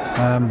tough,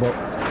 but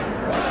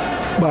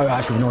by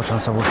rights we've no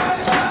chance of it.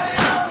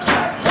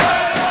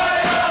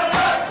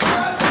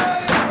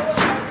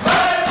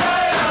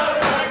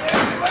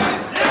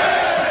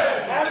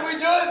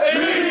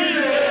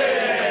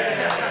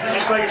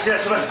 Like you said,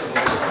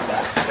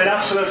 an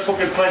absolute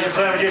fucking pleasure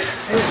playing with you.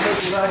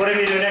 Whatever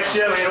you do next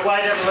year, we're in a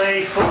Whitehaven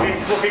League,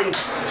 fucking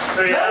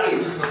very hard.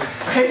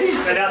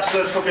 An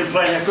absolute fucking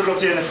pleasure. Good luck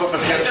to you in the fucking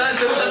future.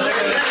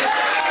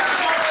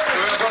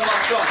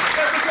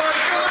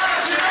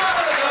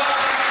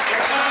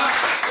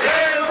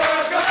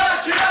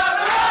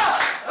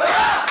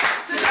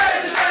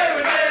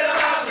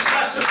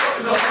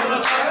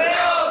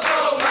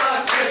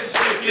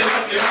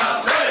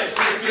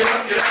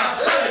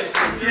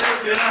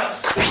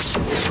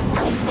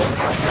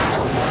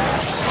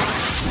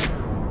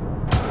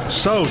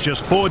 So,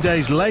 just 4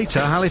 days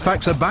later,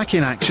 Halifax are back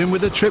in action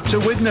with a trip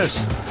to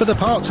Widnes. For the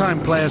part-time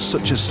players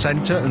such as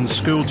centre and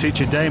school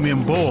teacher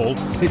Damien Ball,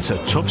 it's a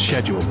tough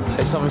schedule.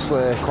 It's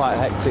obviously quite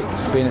hectic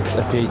being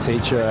a PE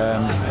teacher.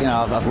 You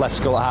know, I've left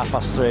school at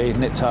 3:30,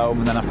 nipped home,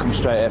 and then I've come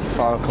straight at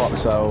 4 o'clock,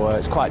 so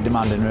it's quite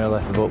demanding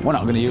really. But we're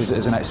not going to use it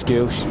as an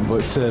excuse,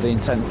 but the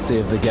intensity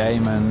of the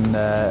game and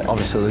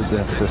obviously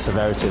the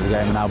severity of the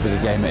game and how big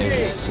a game it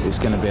is, it's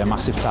going to be a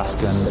massive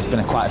task, and it's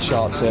been quite a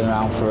short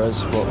turnaround for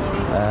us, but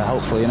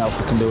hopefully, you know, if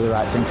we can do the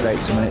right thing for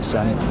 80 minutes,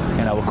 then,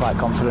 you know, we're quite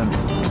confident.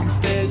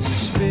 There's a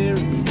spirit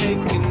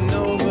taking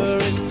over,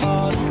 it's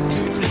hard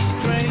to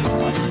restrain.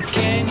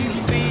 Can you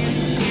feel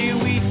it? Here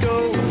we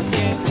go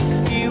again,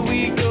 here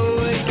we go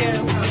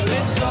again.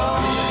 It's all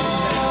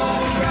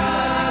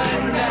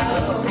right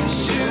now, it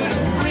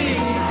shouldn't really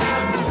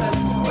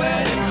happen,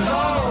 but it's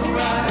all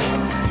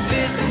right,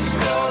 this is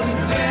for the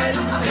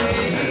better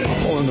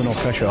day. All under no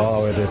pressure at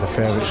all, we're the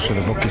favourites to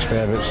the bookies'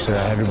 favourites.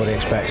 Everybody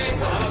expects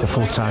the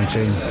full-time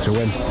team to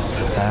win.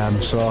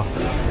 So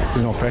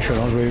there's no pressure on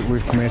us.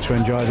 We've come here to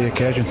enjoy the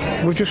occasion.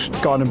 We've just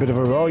gotten a bit of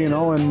a roll, you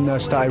know,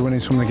 and started winning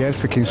some of the games,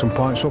 picking some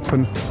points up,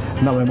 and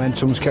that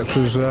momentum's kept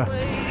us to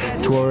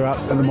where we're at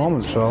the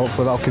moment. So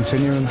hopefully that'll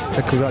continue and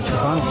take us right to the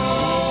final.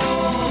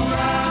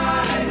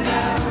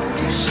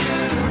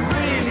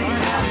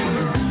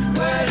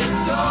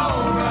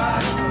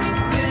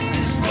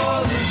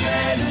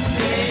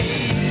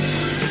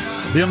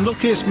 The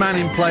unluckiest man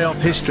in playoff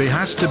history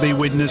has to be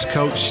Widnes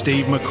coach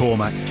Steve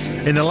McCormack.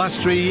 In the last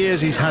 3 years,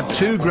 he's had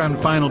 2 grand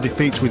final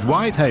defeats with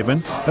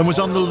Whitehaven and was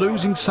on the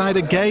losing side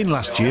again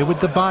last year with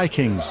the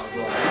Vikings.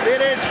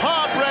 It is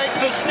heartbreak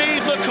for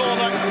Steve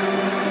McCormack.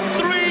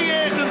 3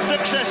 years in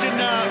succession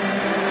now.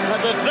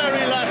 At the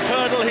very last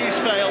hurdle, he's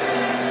failed.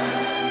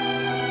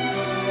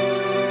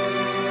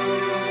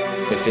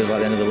 It feels like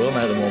the end of the world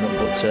now at the moment,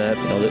 but you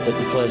know, the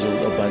players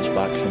will bounce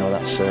back. You know,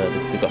 that's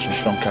they've got some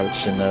strong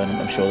characters in there,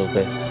 and I'm sure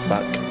they'll be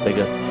back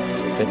bigger,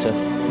 fitter,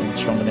 and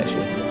stronger next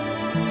year.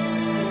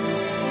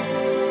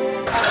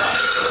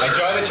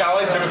 Enjoy the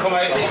challenge to become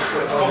a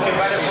fucking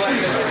better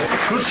player.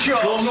 Good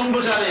shot. Good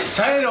numbers at it.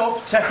 Tie it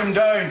up, take them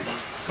down.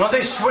 Not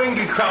this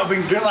swinging crap we've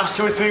been doing the last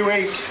 2 or 3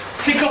 weeks.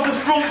 Kick off the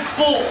front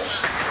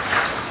foot.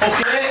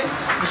 Okay?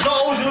 It's not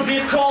always going to be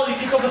a call. You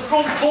kick off the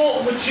front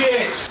foot with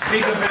chase.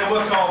 These have been a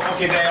work all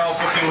fucking day, all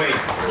fucking week.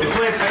 They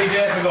played 3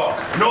 days ago.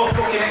 No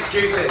fucking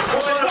excuses.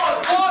 1, 2,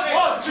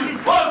 1, 2,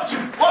 1, 2,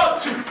 1,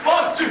 2,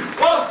 1, 2,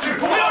 1, 2.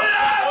 Build it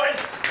up!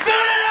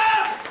 Build it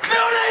up!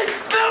 Build it!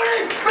 Build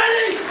it!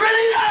 Ready!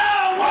 Ready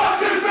now!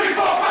 1, 2, 3,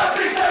 4, 5,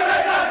 6, 7,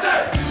 8,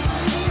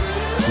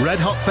 9, 10.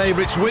 Red-hot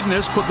favourites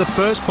Widnes put the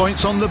first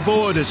points on the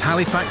board as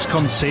Halifax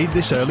concede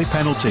this early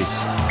penalty.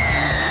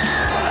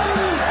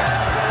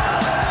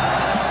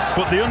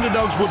 But the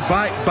underdogs would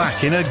bite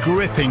back in a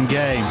gripping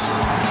game.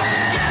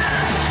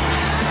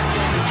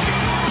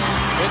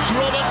 It's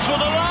Roberts for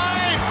the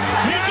line.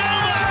 He's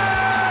over.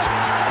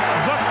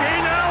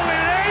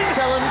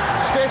 Tell them,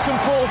 stay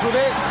composed with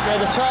it.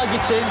 They're the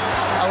targeting.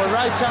 Our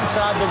right-hand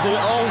side, they'll do it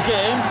all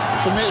game,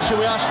 so make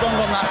sure we are strong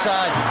on that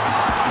side.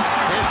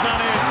 Here's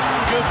Nani.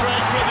 Good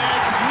break from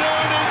him.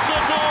 Noon in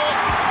support.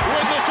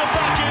 Widnes are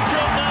back in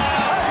front now.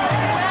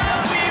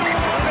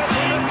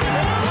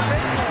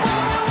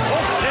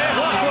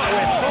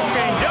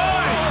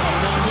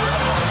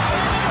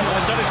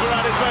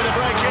 The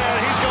break here,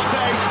 he's got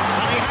pace,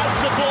 and he has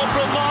support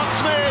from Mark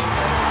Smith.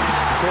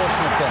 Go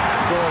Smith,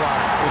 go lad,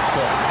 good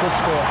stuff, good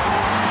stuff.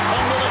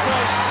 Under the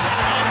posts,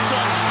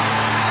 untouched.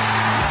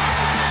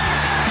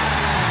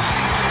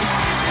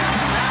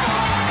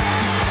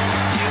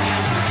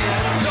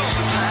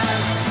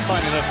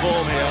 Finding a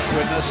form here,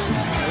 Widnes.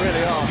 They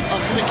really are.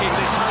 Unpicking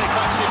this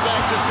Halifax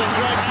defence with some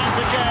great hands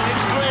again.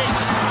 It's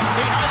Griggs.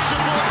 He has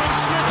support from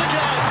Smith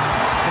again.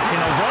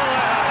 Fucking a goal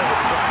out.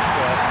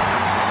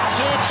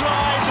 2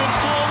 tries in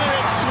 4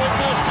 minutes,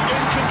 Widnes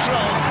in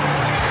control.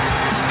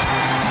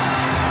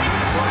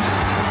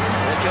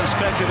 Here comes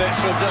Pekovic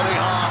from dummy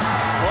half,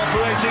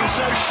 operating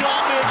so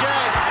sharply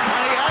again,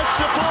 and he has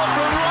support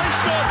from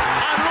Royston,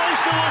 and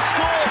Royston will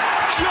score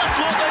just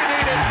what they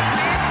needed.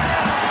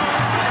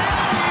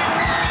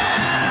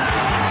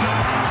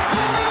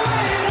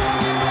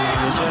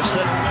 Here's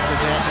Webster,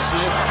 looking out to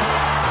Smith,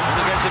 and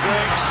again to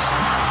Griggs.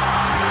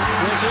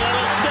 Griggs with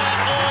another step,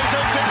 oh, he's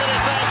unpicked the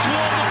defence,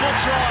 wonderful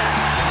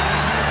try.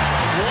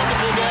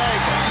 Wonderful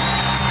game.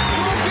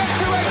 Don't get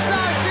too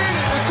excited.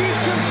 It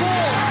keeps them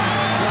warm.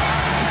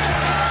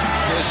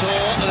 Here's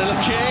Hall, a little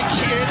kick.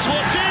 It's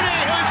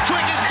Watini who's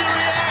quickest to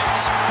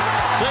react.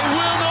 They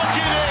will not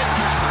give in.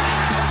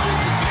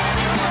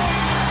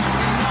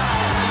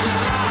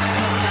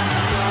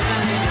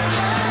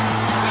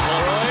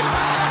 Barrow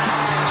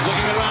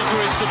looking around for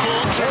his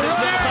support. Trent is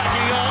there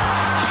backing up.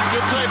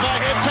 Good play by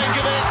him.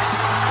 Pekovic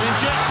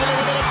injects a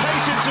little bit of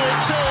pace into it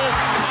too.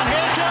 And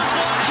here comes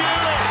Mark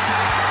Hewlett.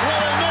 Well,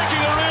 they're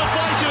making a real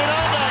fight of it,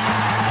 aren't they?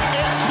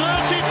 It's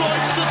 30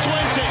 points to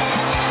 20.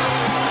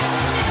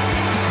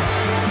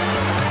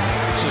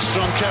 It's a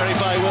strong carry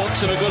by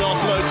Wilkes and a good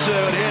offload too.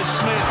 And here's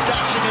Smith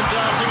dashing and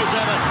darting as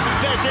ever.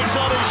 Beswick's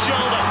on his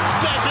shoulder.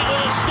 Beswick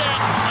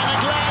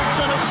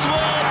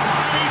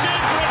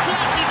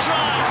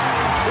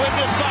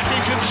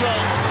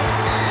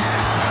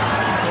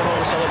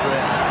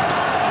celebrate.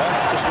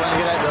 Just when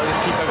you get out there,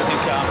 just keep everything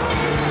calm.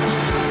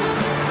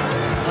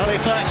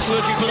 Halifax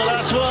looking for the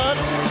last one.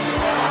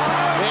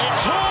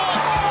 It's hot!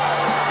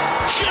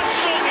 Just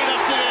strong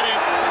enough to get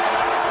it.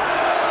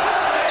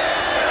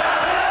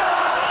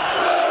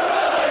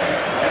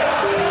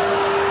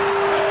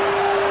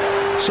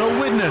 So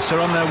Widnes are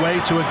on their way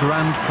to a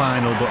grand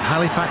final, but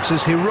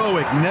Halifax's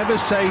heroic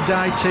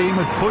never-say-die team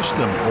had pushed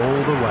them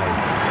all the way.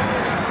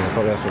 I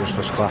thought the effort was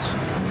first class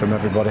from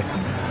everybody,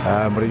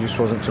 but it just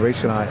wasn't to be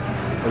tonight.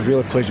 I was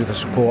really pleased with the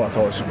support. I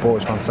thought the support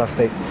was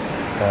fantastic.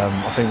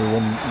 I think we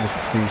won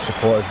the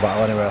supporters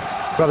battle anyway.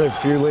 We've had a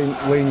few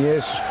lean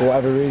years for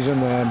whatever reason.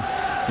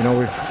 You know,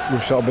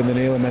 we've sort of been the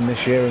kneeling men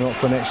this year and not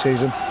for next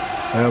season.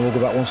 We'll go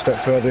that one step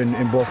further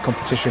in both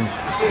competitions.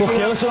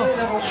 Okay,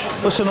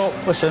 listen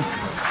up, listen.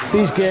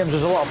 These games,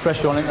 there's a lot of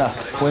pressure on it there.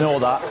 We know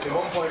that.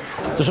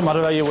 Doesn't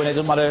matter how you win, it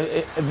doesn't matter.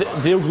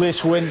 The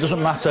ugliest win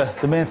doesn't matter.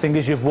 The main thing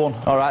is you've won.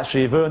 All right, so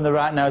you've earned the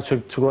right now to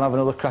go and have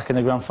another crack in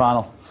the grand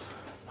final.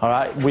 All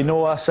right, we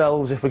know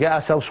ourselves, if we get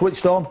ourselves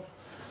switched on, you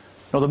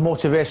know, the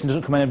motivation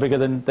doesn't come any bigger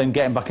than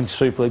getting back into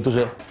Super League, does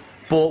it?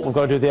 But we've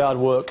got to do the hard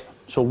work.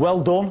 So well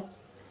done.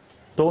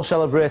 Don't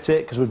celebrate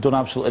it, because we've done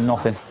absolutely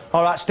nothing.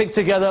 All right, stick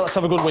together. Let's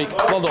have a good week.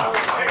 Well done.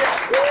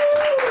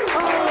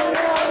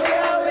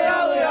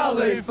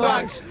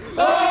 Halifax.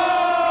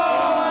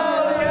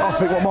 I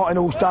think what Martin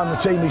Hall's done, the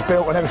team he's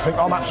built and everything,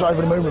 I'm absolutely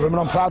over the moon with him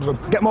and I'm proud of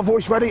him. Get my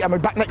voice ready and we're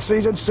back next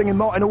season singing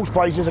Martin Hall's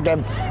praises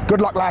again.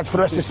 Good luck, lads, for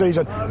the rest of the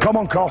season. Come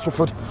on,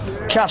 Castleford.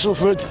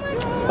 Castleford,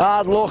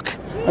 hard luck,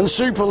 and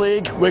Super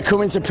League, we're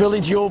coming to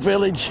pillage your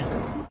village.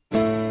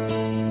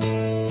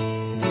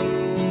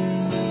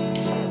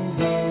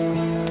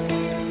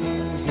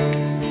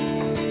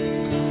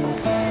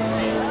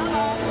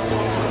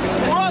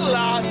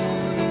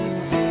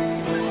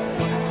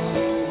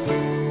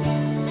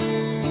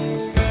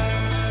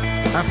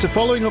 After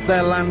following up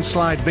their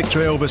landslide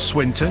victory over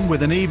Swinton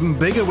with an even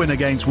bigger win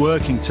against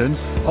Workington,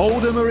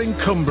 Oldham are in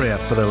Cumbria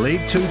for the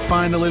League Two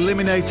final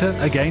eliminator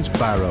against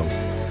Barrow.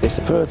 It's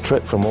the third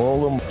trip from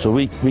Oldham, so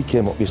we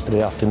came up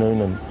yesterday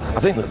afternoon and I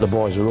think that the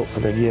boys are up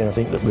for the game. I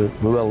think that we're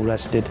well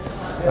rested.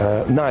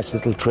 Nice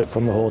little trip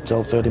from the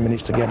hotel, 30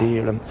 minutes to get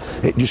here, and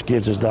it just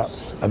gives us that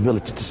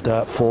ability to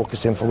start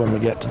focusing for when we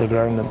get to the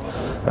ground. And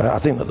I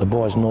think that the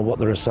boys know what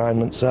their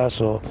assignments are,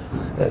 so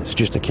it's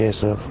just a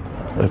case of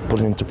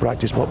putting into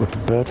practice what we're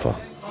prepared for.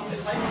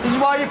 This is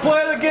why you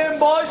play the game,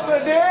 boys, for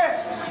a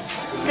day.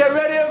 Get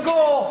ready to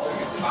go.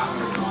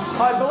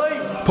 I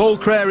believe. Paul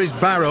Crary's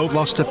Barrow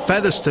lost to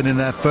Featherstone in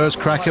their first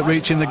crack at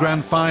reaching the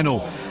grand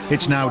final.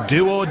 It's now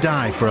do or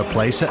die for a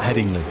place at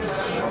Headingley.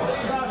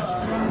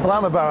 Well,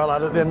 I'm a Barrow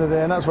lad at the end of the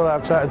day, and that's what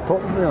I've tried to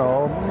put, you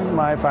know,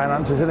 my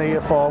finances in here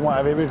for and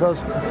whatever,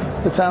 because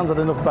the town's had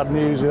enough bad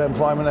news with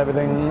employment and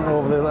everything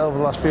over the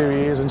last few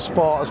years, and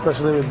sport,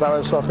 especially with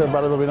Barrow soccer,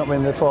 Barrow Rugby not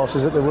being the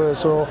forces that they were.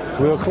 So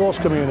we're a close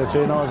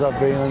community, and always have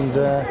been, and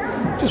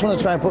just want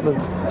to try and put the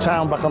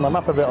town back on the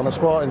map a bit on the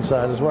sporting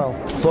side as well.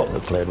 I thought they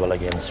played well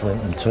against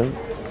Swinton too.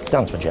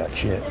 Stands for jack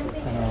shit.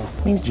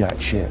 Means jack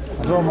shit.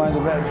 I don't mind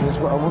a bit of this,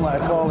 but I wouldn't like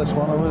to call this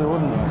one. I really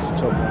wouldn't. It's a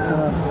tough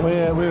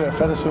one. We were at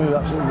Featherstone, we were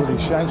absolutely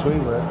bloody shite, we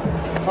were.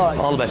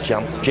 All the best,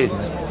 champ. Cheers.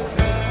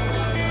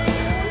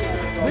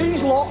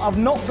 These lot have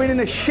not been in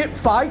a shit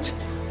fight,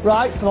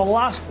 right, for the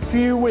last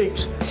few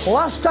weeks.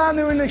 Last time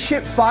they were in a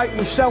shit fight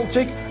with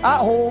Celtic at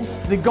home,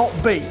 they got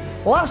beat.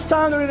 Last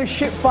time they were in a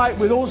shit fight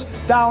with us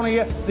down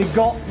here, they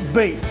got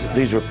beat.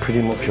 These are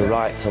pretty much a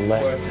right to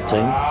left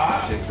team,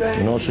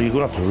 you know, so you're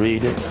going to have to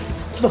read it.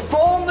 The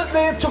form that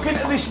they've took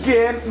into this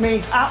game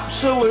means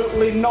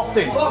absolutely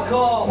nothing. Fuck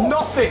off.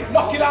 Nothing.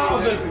 Knock it out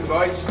of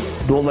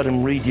them. Don't let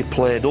them read your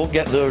play. Don't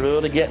get there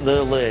early, get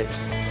there late.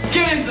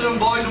 Get into them,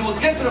 boys, and we'll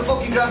get to the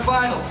fucking grand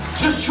final.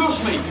 Just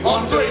trust me.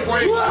 1, 2, 3.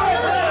 Come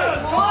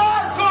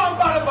on,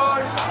 Barrow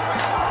boys.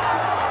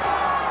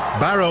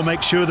 Barrow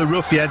makes sure the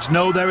Ruffians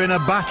know they're in a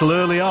battle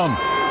early on.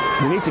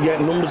 We need to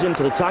get numbers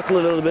into the tackle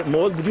a little bit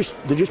more.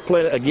 They're just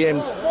playing it a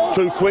game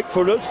too quick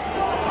for us.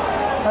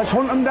 Let's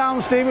hunt them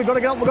down, Steve. We've got to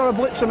get up, we've got to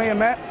blitz them here,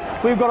 mate.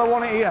 We've got to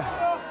want it here.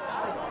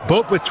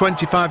 But with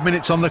 25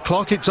 minutes on the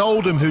clock, it's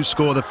Oldham who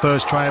score the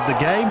first try of the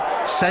game.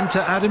 Centre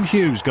Adam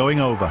Hughes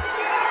going over.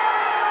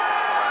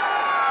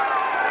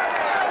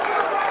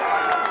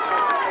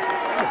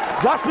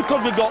 That's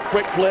because we've got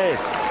quick plays.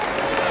 It's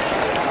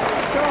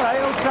all right,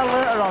 he'll tell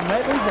later on,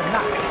 mate. He's a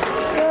knack.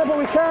 Yeah, but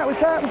we can't. We've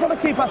got to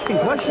keep asking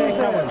questions.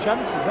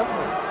 Chances, haven't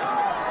we?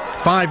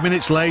 5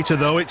 minutes later,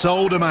 though, it's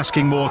Oldham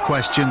asking more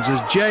questions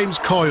as James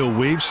Coyle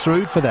weaves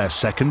through for their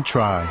second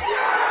try.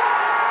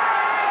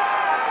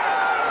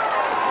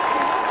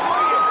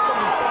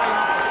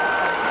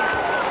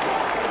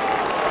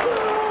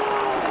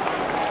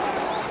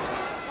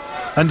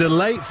 And a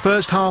late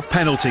first-half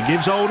penalty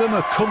gives Oldham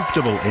a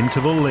comfortable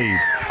interval lead.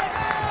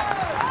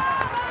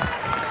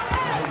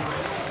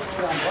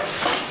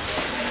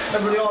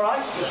 Everybody all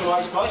right? Just all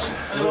right, guys.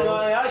 Everybody all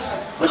right?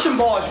 Listen,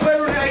 boys,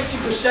 we're at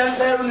 80%,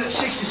 they're at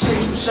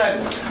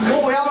 66%.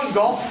 What we haven't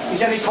got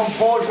is any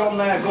composure on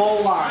their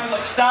goal line.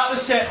 Let's start the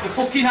set, the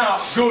fucking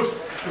half. Good.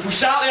 If we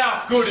start the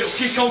half good, it'll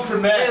kick on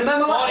from there. Yeah,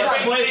 remember last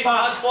time? 40 big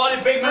minutes. 40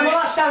 big minutes. Remember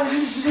last time we was in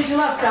this position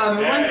last time and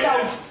we went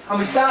out and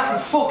we started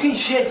fucking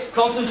shit.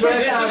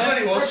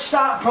 Concentration. Let's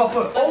start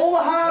proper. All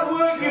the hard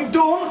work you've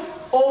done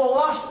over the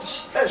last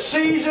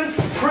season,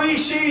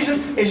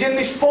 pre-season, is in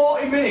this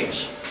 40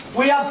 minutes.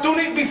 We have done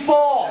it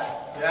before.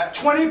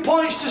 20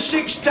 points to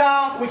 6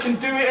 down, we can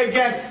do it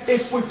again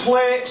if we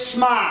play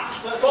smart.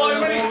 40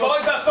 minutes,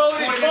 boys, that's all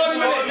it is. 40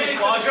 minutes to the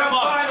grand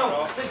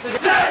final.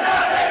 10,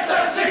 9, 8,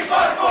 7, 6,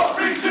 5, 4,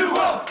 3, 2,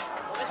 1.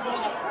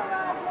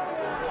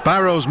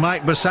 Barrow's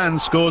Mike Bassan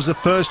scores the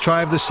first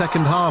try of the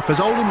second half as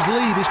Oldham's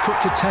lead is cut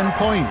to 10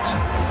 points.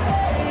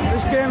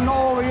 This game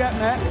not over yet,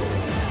 mate.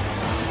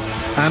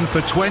 And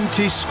for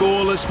 20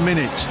 scoreless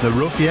minutes, the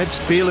Roughheads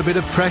feel a bit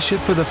of pressure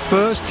for the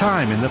first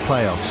time in the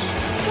playoffs.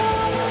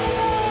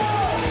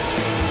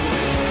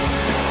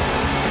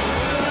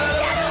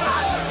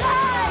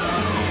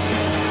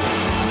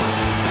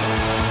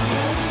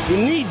 We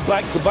need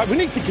back-to-back. We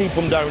need to keep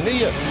them down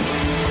here.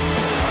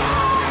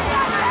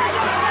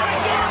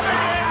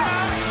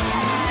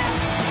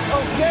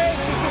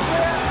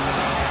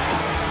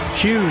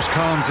 Hughes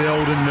calms the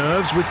Oldham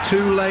nerves with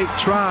 2 late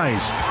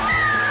tries.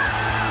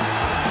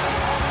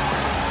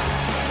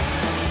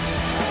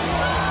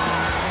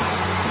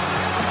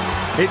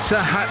 It's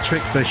a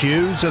hat-trick for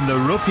Hughes and the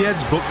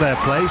Roughheads book their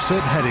place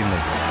at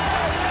Headingley.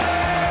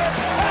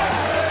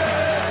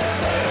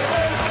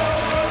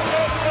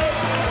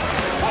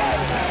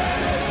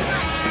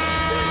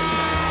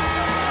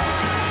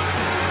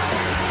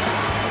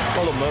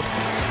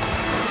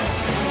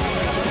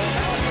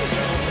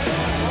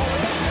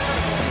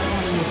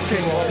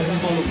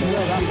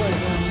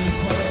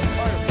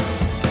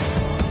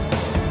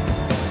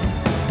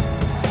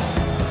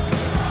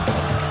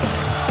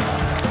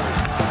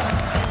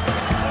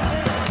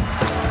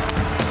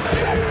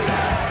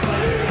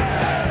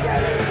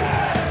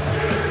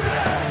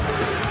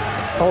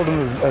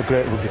 Oldham are a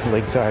great rugby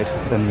league side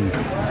and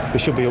they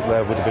should be up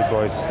there with the big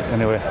boys.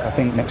 Anyway, I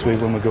think next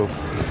week when we go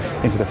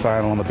into the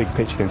final on the big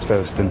pitch against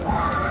Featherstone,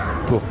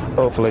 we'll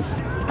hopefully,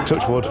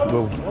 touch wood,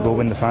 we'll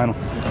win the final.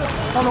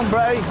 Well done,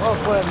 Bray. Well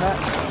played, mate.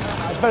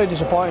 It's very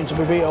disappointing to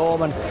be beat at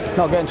home and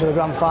not getting to the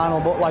grand final,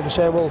 but like I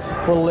say, we'll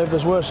live.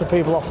 There's worse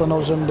people off than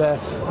us and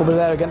we'll be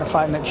there again to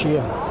fight next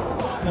year.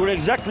 We're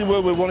exactly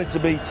where we wanted to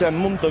be 10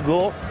 months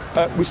ago.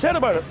 We said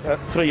about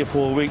 3 or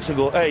 4 weeks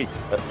ago, hey,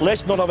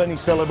 let's not have any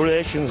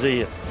celebrations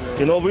here.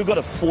 You know, we've got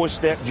a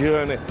 4-step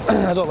journey.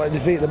 I don't like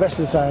defeat the best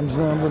of the times,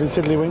 bloody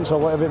tiddlywinks or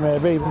whatever it may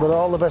be, but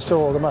all the best to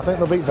Oldham. I think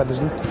they'll beat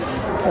Featherstone.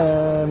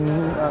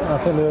 I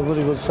think they're a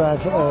bloody good side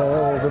for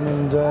Oldham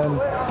and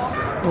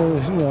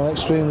we're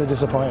extremely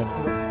disappointed.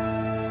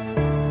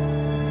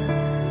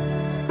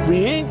 We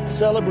ain't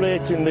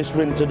celebrating this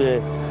win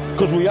today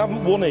because we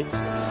haven't won it.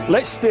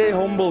 Let's stay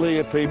humble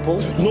here, people.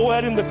 No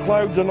head in the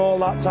clouds and all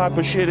that type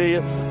of shit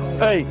here.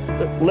 Hey,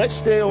 let's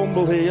stay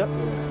humble here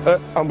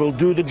and we'll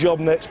do the job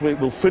next week.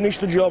 We'll finish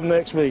the job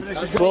next week.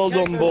 Well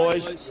done,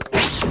 boys.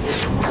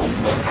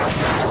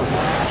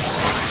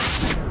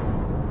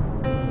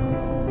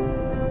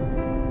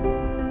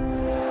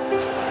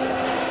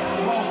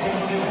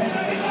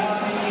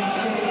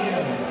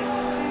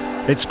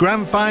 It's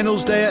Grand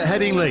Finals day at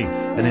Headingley,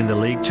 and in the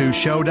League Two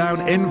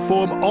showdown,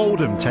 in-form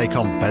Oldham take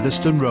on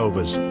Featherstone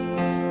Rovers.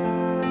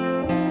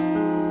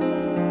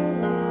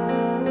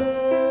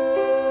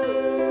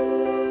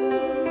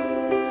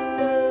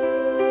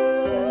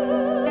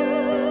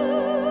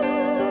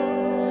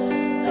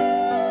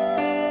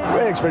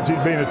 We expect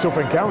it being a tough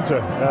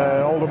encounter.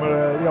 Oldham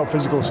are a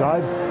physical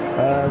side.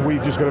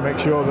 We've just got to make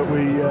sure that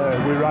we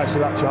rise to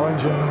that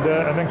challenge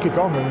and then kick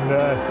on.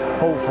 And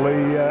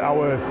hopefully,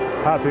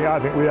 I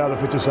think we are the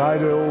fitter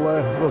side.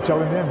 We'll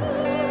tell in the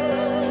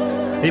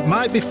end. It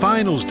might be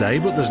finals day,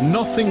 but there's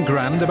nothing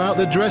grand about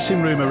the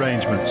dressing room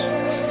arrangements.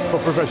 For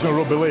professional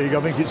rugby league,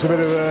 I think it's a bit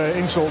of an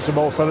insult to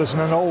both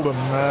Featherstone and Oldham,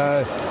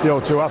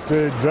 to have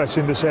to dress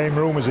in the same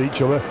room as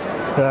each other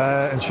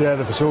and share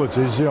the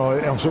facilities,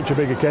 on such a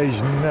big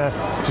occasion.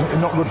 It's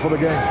not good for the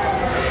game.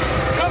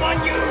 Come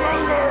on, you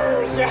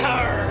Rovers!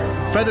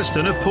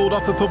 Featherstone have pulled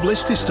off a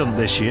publicity stunt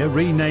this year,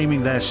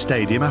 renaming their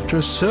stadium after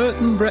a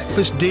certain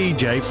breakfast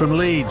DJ from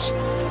Leeds,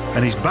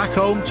 and he's back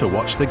home to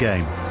watch the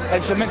game.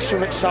 It's a mixture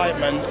of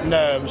excitement,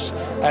 nerves,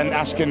 and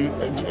asking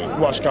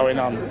what's going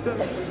on.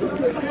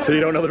 So you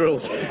don't know the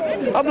rules?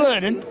 I'm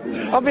learning.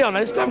 I'll be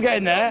honest, I'm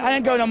getting there. I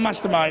ain't going on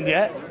mastermind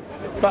yet,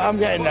 but I'm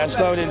getting there,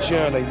 slowly and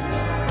surely.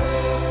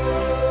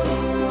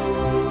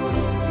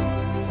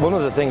 One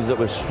of the things that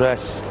we've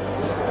stressed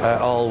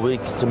all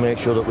week is to make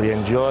sure that we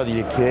enjoy the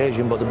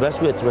occasion, but the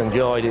best way to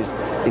enjoy it is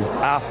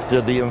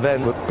after the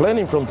event. We're playing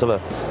in front of a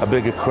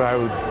bigger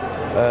crowd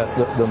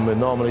than we're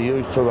normally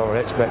used to. We're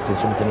expecting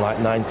something like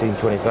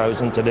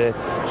 19,000-20,000 today,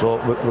 so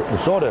we're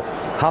sort of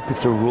happy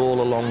to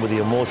roll along with the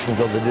emotions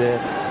of the day,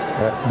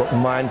 but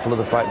mindful of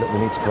the fact that we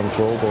need to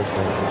control those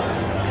things.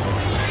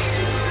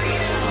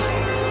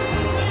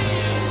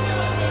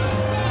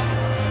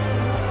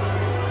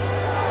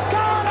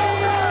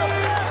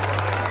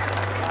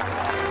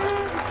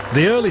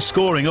 The early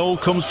scoring all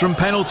comes from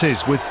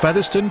penalties, with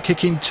Featherstone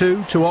kicking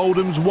 2 to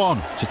Oldham's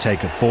 1 to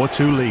take a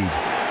 4-2 lead.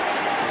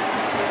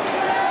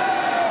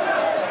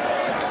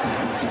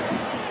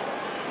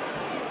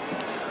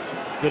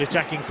 Good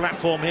attacking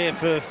platform here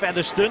for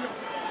Featherstone.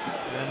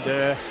 And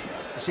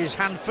this is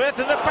Hanforth,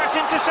 and the pass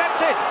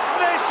intercepted.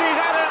 This is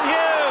Adam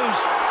Hughes.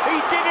 He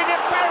did it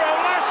at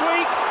Barrow last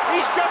week.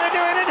 He's going to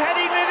do it at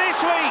Headingley this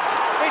week.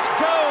 It's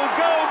go,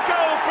 go,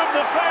 go from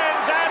the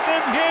fans.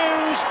 Adam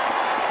Hughes,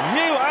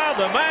 you are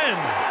the man.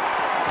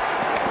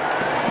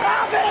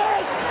 Have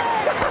it!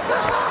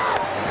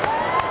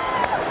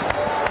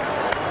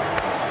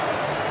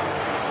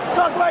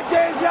 Talk about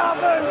deja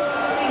vu.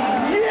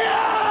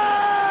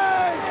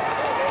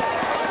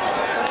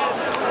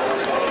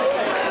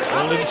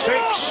 Oldham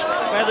 6,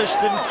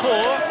 Featherstone 4,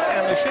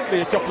 and there should be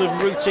a couple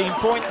of routine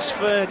points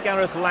for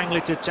Gareth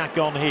Langley to tack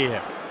on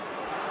here.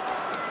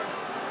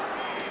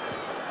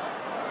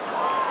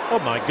 Oh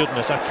my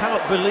goodness, I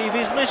cannot believe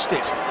he's missed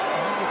it.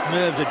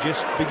 Nerves are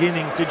just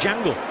beginning to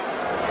jangle.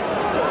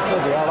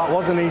 Yeah, that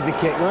was an easy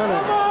kick, wasn't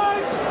it?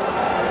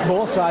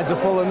 Both sides are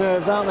full of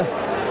nerves, aren't they?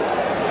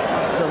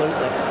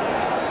 Absolutely.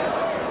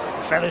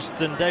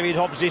 Featherstone, David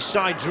Hobbs'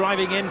 side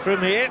driving in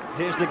from here.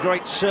 Here's the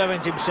great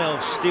servant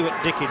himself, Stuart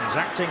Dickens.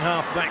 Acting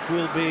half-back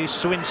will be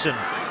Swinton.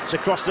 It's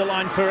across the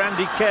line for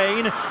Andy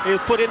Kane. He'll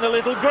put in the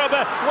little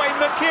grubber. Wayne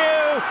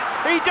McHugh.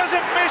 He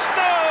doesn't miss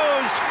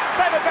those.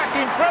 Feather back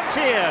in front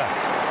here.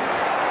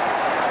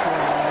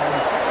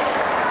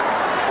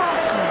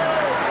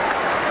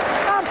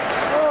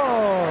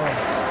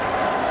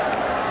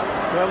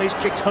 Well, he's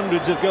kicked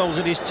hundreds of goals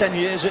in his 10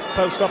 years at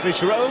Post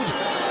Office Road.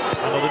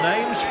 And other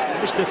names,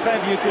 Mr.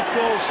 Fev, you could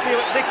call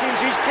Stuart Dickens.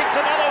 He's kicked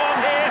another one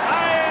here,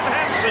 high and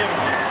handsome.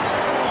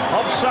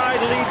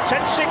 Offside lead,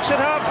 10-6 at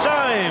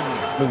half-time.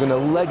 We're going to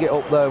leg it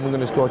up there and we're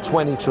going to score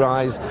 20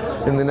 tries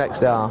in the next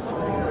half.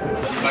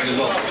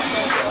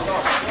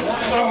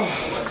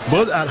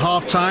 But at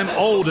half-time,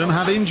 Oldham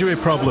have injury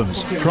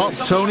problems. Prop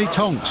Tony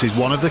Tonks is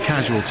one of the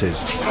casualties.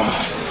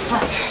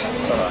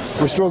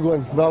 We're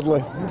struggling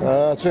badly.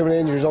 Too many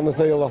injuries on the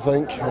field, I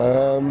think.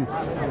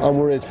 I'm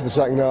worried for the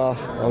second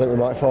half. I think we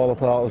might fall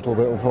apart a little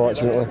bit,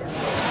 unfortunately.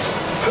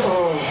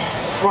 Oh,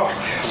 fuck.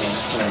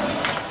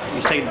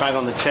 He's taken bang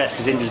on the chest,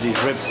 he's injured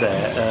his ribs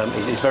there.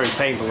 It's very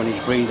painful when he's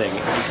breathing.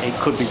 It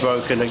could be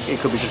broken, it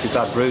could be just a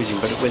bad bruising,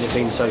 but with it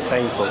being so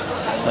painful,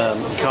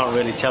 you can't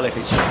really tell if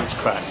it's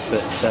cracked.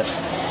 But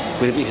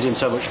because he's in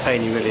so much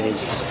pain, he really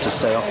needs to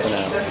stay off for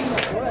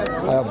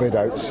now. I have my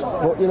doubts,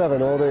 but you never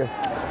know, do you?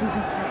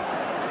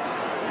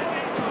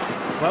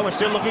 Well, we're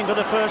still looking for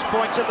the first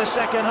points of the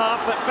second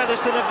half, but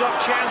Featherstone have got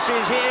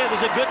chances here.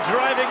 There's a good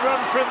driving run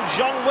from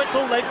John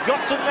Whittle. They've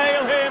got to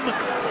nail him.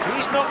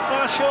 He's not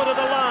far short of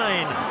the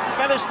line.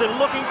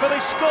 Featherstone looking for the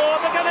score.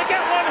 They're going to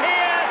get one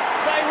here.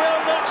 They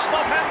will not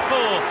stop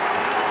handful.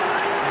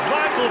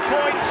 Vital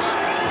points.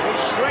 It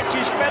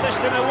stretches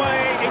Featherstone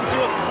away into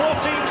a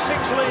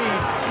 14-6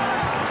 lead.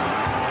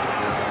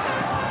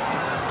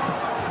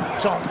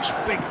 Tonks,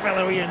 big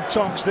fellow Ian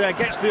Tonks there,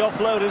 gets the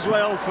offload as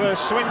well for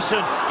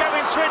Swinton.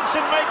 Gavin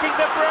Swinton making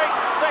the break,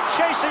 they're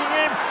chasing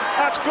him,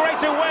 that's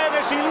great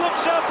awareness, he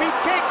looks up, he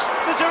kicks,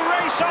 there's a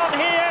race on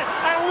here,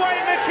 and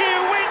Wayne McHugh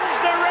wins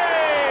the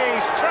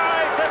race!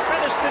 Try for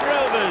Featherstone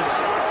Rovers.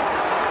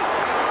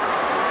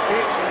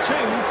 It's 2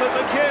 for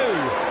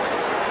McHugh.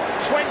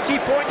 20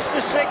 points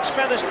to 6,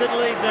 Featherstone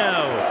lead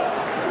now.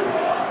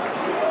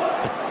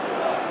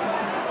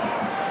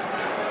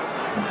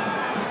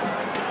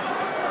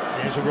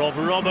 There's Rob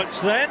Roberts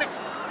then.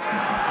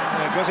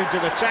 Goes into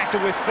the tackle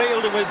with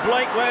Field and with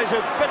Blakeway. There's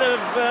a bit of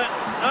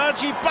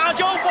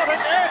argy-bargy. Oh, what on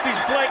earth is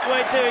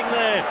Blakeway doing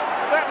there?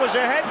 That was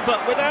a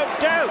headbutt without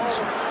doubt.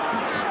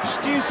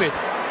 Stupid.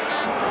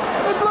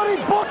 They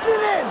bloody butted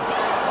him!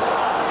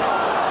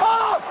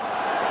 Off!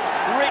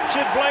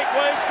 Richard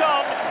Blakeway's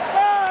gone.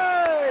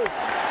 Hey!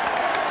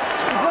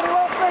 You bloody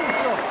well think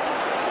so.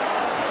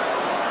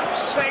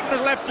 Seconds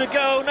left to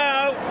go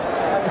now.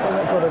 Anything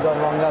that could have gone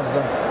wrong has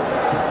done.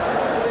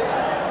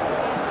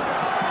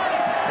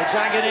 It's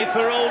agony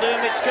for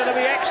Oldham, it's going to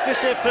be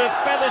ecstasy for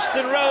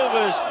Featherstone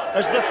Rovers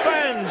as the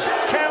fans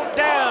count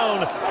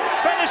down.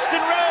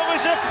 Featherstone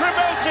Rovers are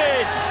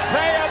promoted,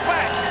 they are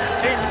back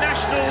in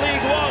National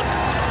League One.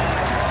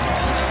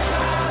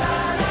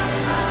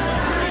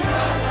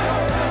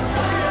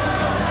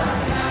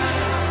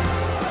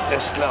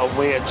 This little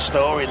weird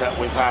story that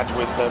we've had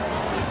with the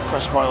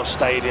Crossmile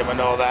Stadium and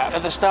all that.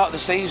 At the start of the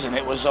season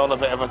it was all a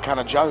bit of a kind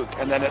of joke,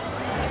 and then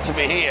to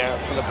be here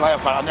for the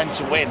playoff and then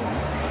to win,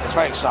 it's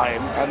very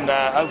exciting, and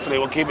hopefully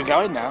we'll keep it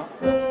going now.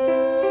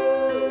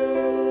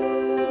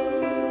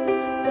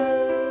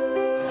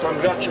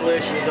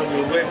 Congratulations on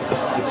your win.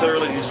 You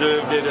thoroughly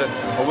deserved it.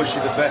 I wish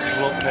you the best of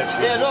luck next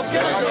year.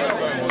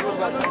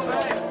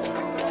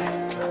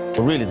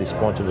 We're really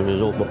disappointed with the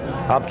result, but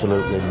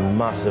absolutely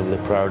massively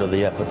proud of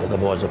the effort that the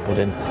boys have put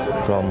in,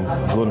 from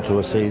going through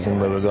a season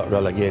where we got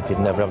relegated,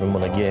 never having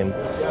won a game,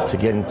 to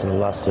getting to the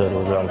last third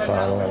of the grand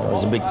final. It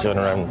was a big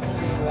turnaround.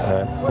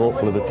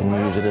 Hopefully we can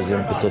use it as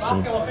impetus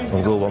and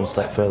go one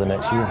step further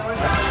next year.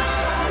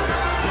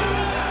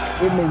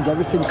 It means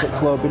everything to the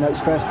club. You know, it's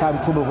the first time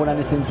the club have won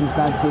anything since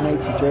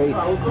 1983.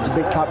 It's a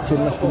big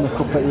captain lifting the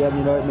cup at the end.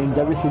 You know, it means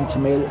everything to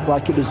me,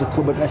 like it does the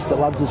club at Nesta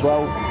Lads as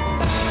well.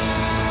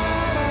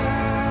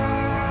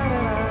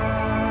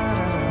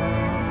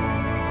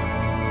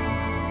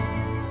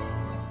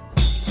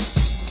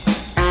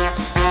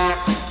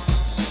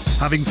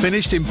 Having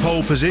finished in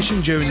pole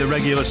position during the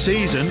regular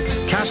season,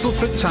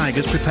 Castleford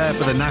Tigers prepare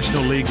for the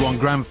National League One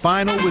Grand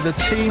Final with a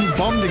team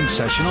bonding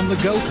session on the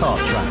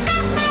go-kart track.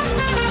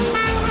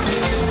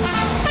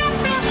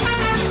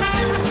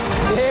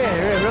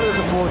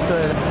 To,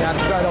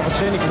 it's a great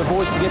opportunity for the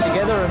boys to get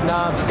together and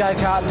go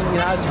karting. You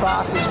know, it's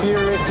fast, it's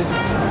furious,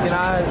 it's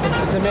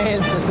a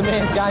man's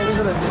game,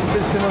 isn't it? A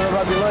bit similar to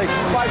rugby league.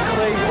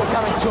 Basically, we're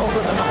coming 12th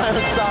at the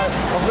moment, so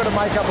I've got to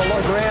make up a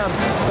lot of ground.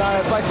 So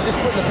basically, just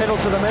putting the pedal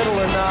to the metal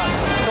and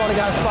trying to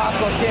go as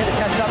fast as I can to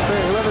catch up to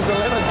whoever's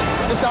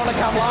 11th. Just don't want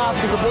to come last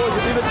because the boys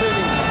will give it to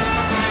me.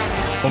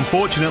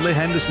 Unfortunately,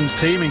 Henderson's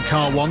team in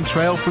Car 1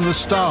 trailed from the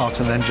start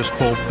and then just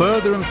fall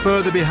further and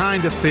further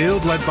behind a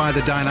field led by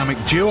the dynamic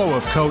duo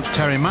of coach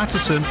Terry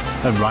Mattison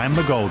and Ryan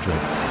McGoldrick.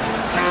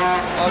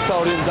 I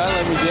told him, don't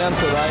let me down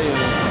today,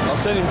 and I've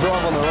seen him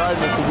drive on the road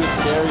and it's a bit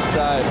scary, so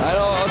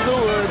I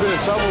thought we were in a bit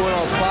of trouble when I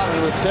was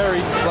partnering with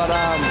Terry, but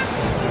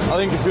I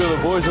think a few of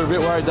the boys were a bit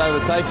worried they were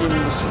taking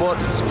a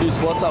few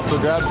spots up for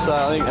grabs, so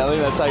I think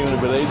they're taking it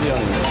a bit easy on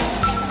him.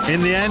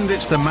 In the end,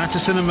 it's the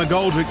Mattison and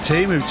McGoldrick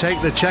team who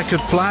take the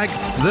checkered flag,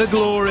 the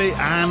glory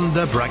and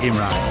the bragging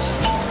rights.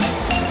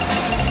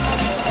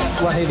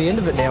 Won't hear the end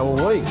of it now all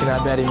week, you know,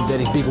 about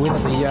his big win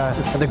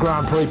at the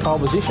Grand Prix pole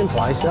position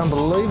place.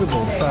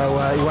 Unbelievable. So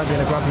he won't be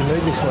in a grumpy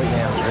mood this week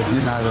now. If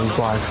you know these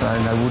blokes,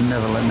 they would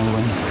never let me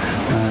win.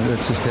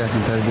 That's just how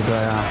competitive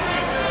they are.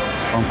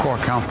 I'm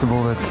quite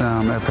comfortable that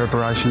our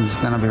preparation is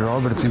going to be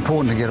right, but it's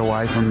important to get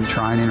away from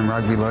training and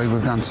rugby league.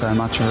 We've done so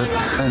much of it.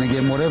 And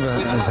again, whatever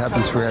has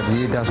happened throughout the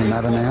year doesn't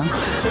matter now.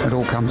 It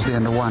all comes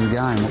down to one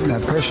game. Now,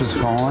 pressure's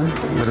fine,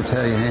 but it's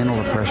how you handle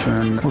the pressure,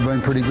 and we've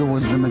been pretty good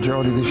with the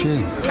majority this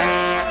year.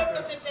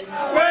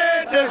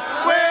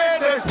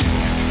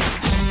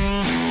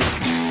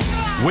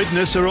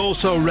 Widnes are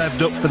also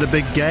revved up for the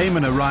big game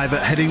and arrive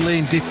at Headingley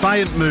in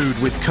defiant mood,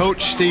 with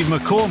coach Steve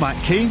McCormack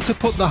keen to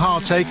put the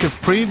heartache of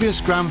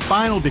previous grand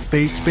final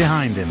defeats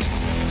behind him.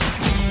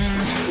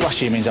 Last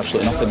year means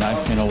absolutely nothing now.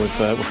 You know, we've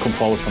come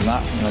forward from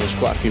that. You know, there's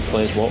quite a few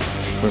players what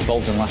were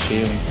involved in last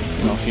year, and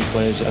you know, a few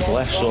players have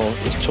left, so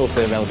it's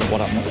totally irrelevant what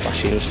happened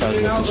last year as far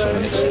as we're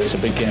concerned. It's a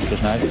big game for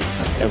us now.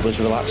 Everybody's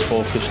relaxed,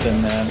 focused,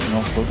 and you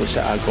know, we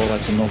set our goal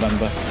out in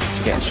November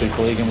to get in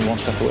Super League, and we won't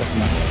step away from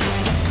that.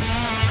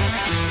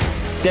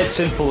 Dead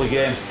simple the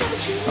game.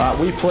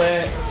 We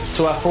play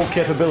to our full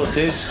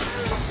capabilities,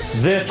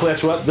 they play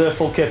to their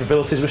full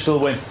capabilities, we still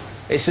win.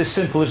 It's as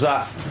simple as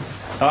that.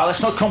 Let's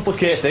not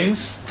complicate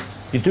things.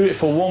 You do it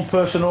for one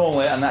person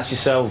only, and that's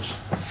yourselves.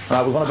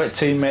 We want to bet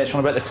teammates,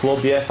 we want to bet the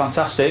club, yeah,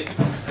 fantastic.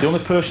 The only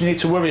person you need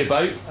to worry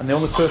about, and the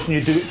only person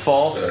you do it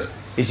for,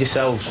 is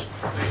yourselves.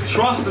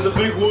 Trust is a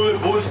big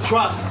word, boys,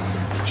 trust.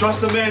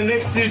 Trust the man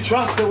next to you,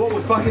 trust that what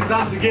we've fucking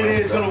done to get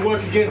here is going to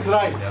work again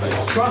today.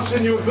 Trust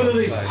in your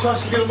ability,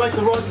 trust you're going to make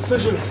the right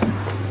decisions.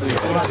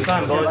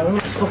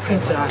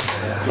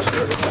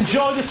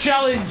 Enjoy the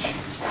challenge,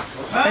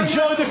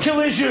 enjoy the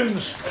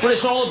collisions, what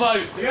it's all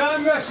about. Yeah,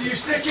 Messi, you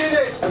stick in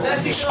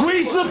it.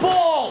 Squeeze the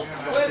ball,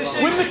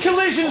 win the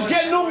collisions,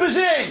 get numbers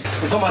in.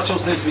 There's not much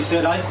else needs to be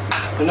said, eh?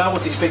 We know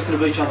what's expected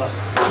of each other.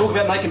 Talk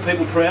about making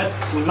people proud,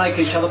 we make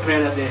each other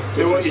proud out there.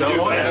 Do what you do,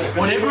 man.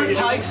 Whatever it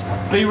takes,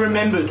 be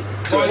remembered.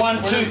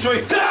 1, 2,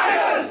 3,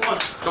 Tigers!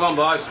 Come on,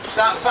 boys.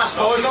 Start fast,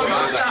 boys.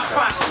 Start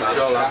fast.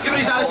 Give me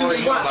these elephant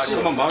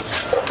twats. Come on,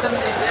 boys.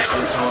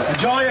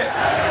 Enjoy it.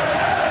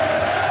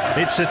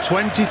 It's a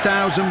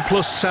 20,000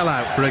 plus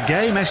sellout for a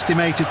game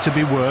estimated to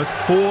be worth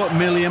 £4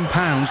 million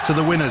to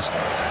the winners.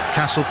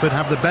 Castleford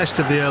have the best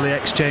of the early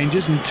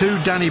exchanges, and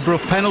 2 Danny Brough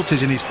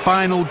penalties in his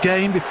final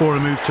game before a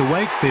move to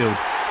Wakefield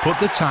put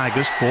the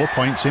Tigers 4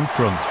 points in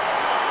front.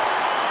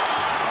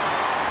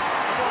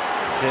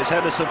 Here's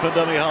Henderson from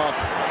dummy half.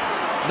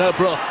 No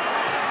Brough.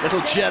 Little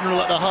general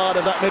at the heart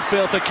of that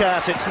midfield for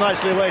Cass. It's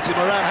nicely weighted.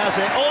 Moran has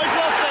it. Oh, he's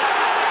lost it!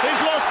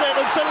 He's lost it,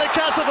 and suddenly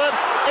Castleford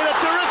in a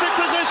terrific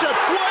position.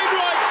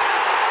 Wainwright!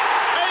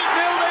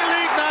 8-0 they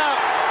lead now.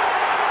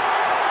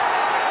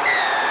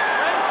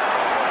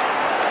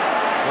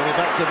 Coming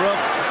back to Brough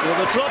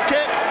with a drop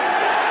kick.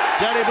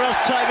 Danny Brough's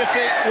tiger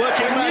feet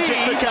working magic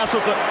for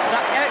Castleford.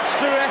 That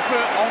extra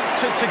effort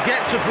to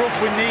get to Brough,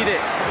 we need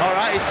it. All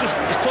right, he's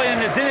playing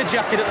in a dinner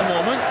jacket at the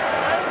moment.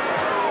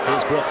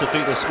 Here's Brough to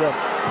beat the scrum.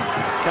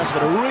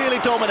 Castleford are really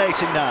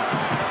dominating now.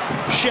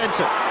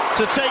 Shenton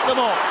to take them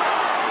on.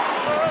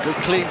 Good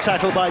clean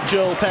tackle by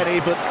Joel Penny,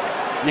 but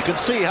you can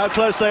see how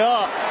close they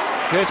are.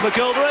 Here's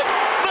McGoldrick.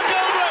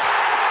 McGoldrick!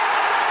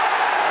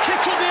 Kick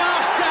up the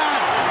arse, Tad.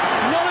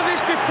 None of this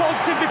be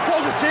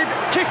positive.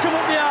 Kick him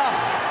up the arse.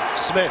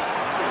 Smith.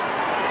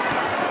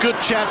 Good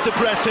chance to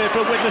press here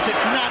from Widnes.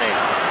 It's Nanny.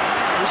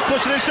 He's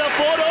pushing himself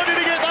forward. Oh, did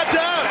he get that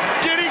down?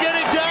 Did he get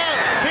it down?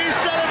 He's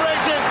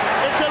celebrating.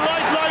 It's a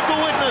lifeline for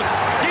Widnes.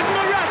 Give him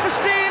a rap for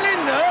staying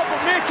in there, but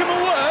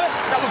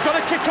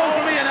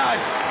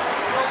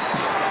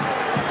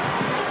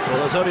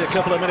There's only a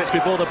couple of minutes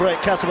before the break.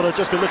 Castleford have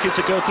just been looking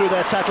to go through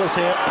their tackles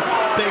here.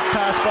 Big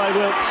pass by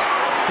Wilkes.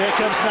 Here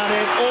comes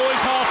Nannin. Oh, he's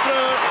half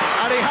through,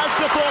 and he has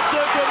support too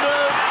from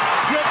Noon.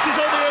 Griggs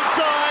is on the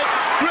inside.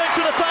 Griggs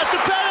with a pass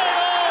to Perry.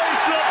 Oh,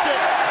 he's dropped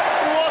it.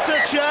 What a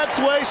chance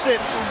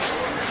wasted.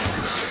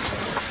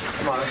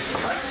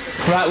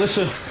 Right,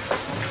 listen.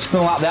 It's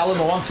been like the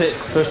Alamo, wasn't it?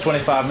 First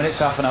 25 minutes,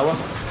 half an hour.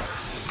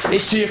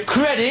 It's to your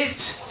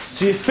credit,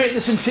 to your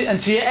fitness and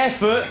to your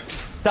effort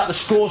that the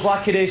score's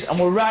like it is, and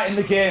we're right in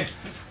the game.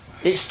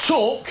 It's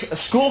took a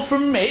score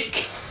from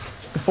Mick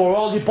before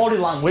all your body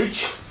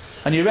language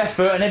and your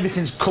effort and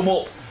everything's come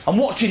up. I'm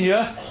watching you,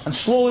 and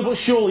slowly but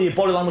surely your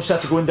body language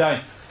started going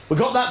down. We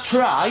got that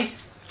try,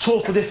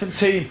 totally different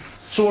team.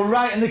 So we're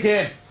right in the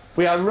game.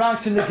 We are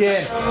right in the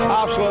game.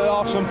 Absolutely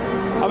awesome.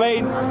 I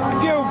mean, a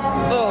few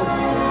little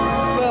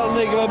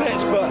niggly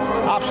bits, but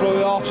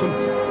absolutely awesome.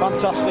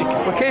 Fantastic.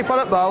 We keep on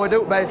it though, we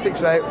do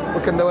basics right.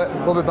 We can do it.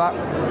 We'll be back.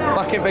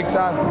 Back in big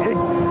time. It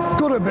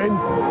could have been,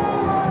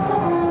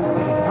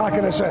 how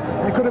can I say,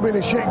 it could have been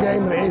a shit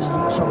game, but it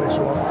isn't, sorry,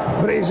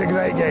 but it is a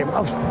great game.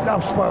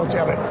 I've spoiled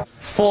it.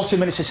 40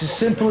 minutes, it's as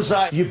simple as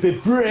that. You be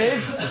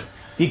brave,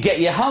 you get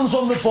your hands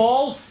on the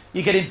ball,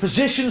 you get in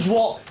positions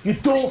what you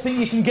don't think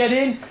you can get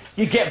in,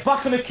 you get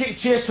back on a kick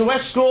chase to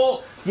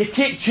escort, you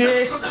kick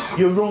chase,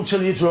 you run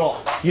till you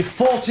drop. You're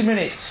 40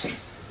 minutes,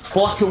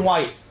 black and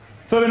white.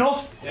 Fair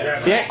enough?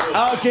 Yeah.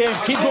 Our game,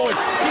 keep going,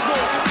 keep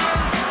going.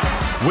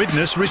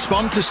 Widnes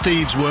respond to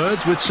Steve's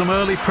words with some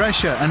early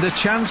pressure and a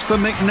chance for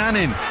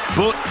McNannin,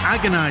 but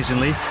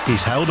agonisingly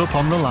he's held up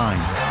on the line.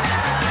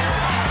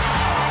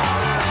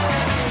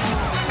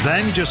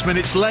 Then, just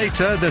minutes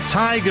later, the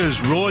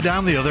Tigers roar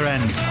down the other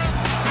end.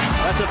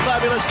 That's a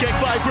fabulous kick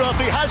by Brough.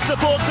 He has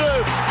support too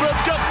from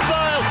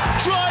Guttenvale.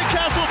 Try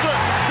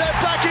Castleford. They're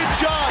back in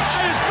charge.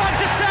 There's bags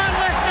of time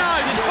left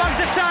now. There's bags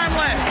of time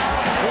left.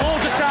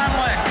 Loads of time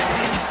left.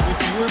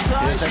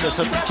 Here's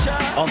Henderson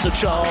onto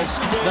Charles.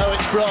 No,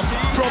 it's Brough.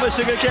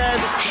 Promising again.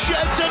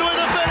 Shenton with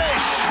a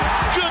finish.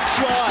 Good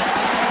try.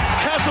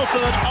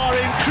 Castleford are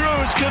in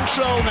cruise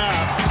control now.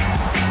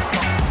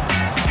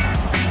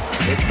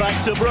 It's back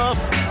to Brough.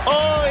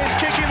 Oh, he's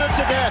kicking them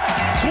to death.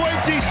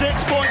 26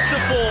 points to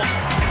 4.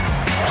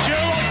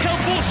 Sherlock, tell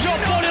both shot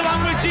body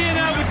language here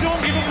now. We don't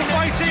give up the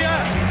fight here.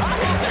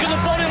 Look at the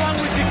body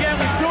language again.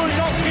 We do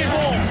not give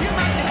up.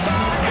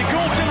 They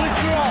go till they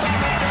drop.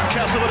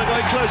 Castleford are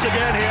going close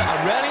again here.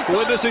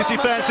 Widnes'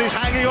 defence is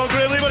hanging on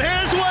grimly, but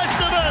here's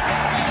Westerman.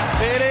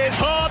 It is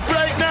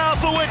heartbreak now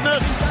for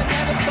Widnes.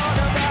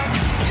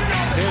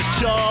 Here's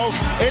Charles.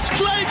 It's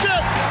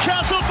Clayton.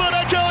 Castleford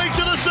are going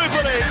to the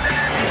Super League.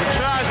 The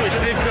tries which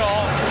they've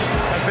got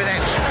have been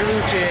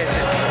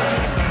excruciating.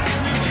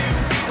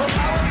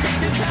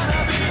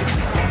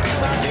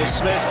 Here's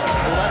Smith.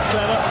 Oh, that's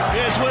clever.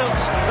 Here's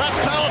Wilkes. That's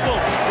powerful,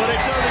 but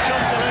it's only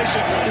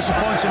consolation.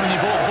 Disappointing when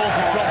you both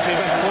your props for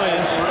your best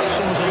players.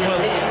 Someone's unwell.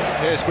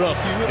 Here's Brough.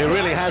 He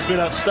really has been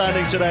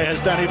outstanding today,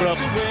 has Danny Brough.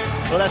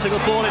 Well, that's a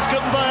good ball. It's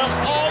Guttenvale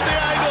on the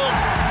angle,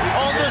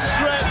 on the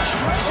stretch,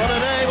 on a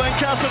day when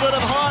Castleford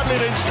have hardly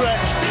been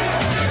stretched.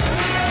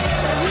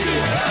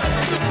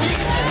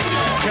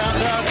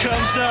 Countdown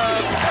comes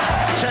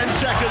now. 10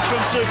 seconds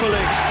from Super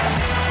League.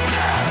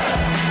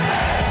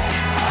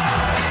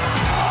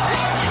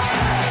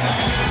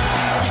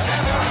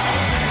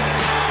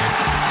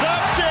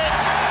 That's it.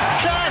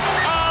 Cass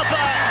are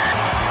back.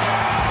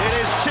 It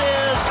is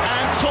tears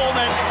and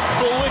torment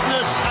for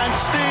Widnes and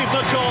Steve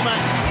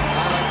McCormack.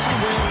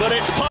 But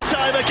it's part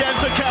time again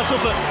for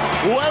Castleford.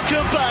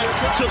 Welcome back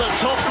to the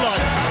top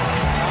flight.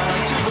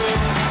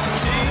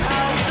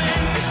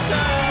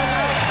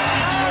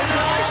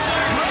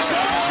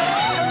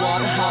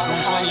 What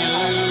happens when you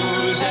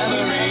lose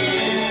everything?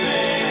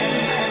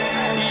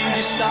 You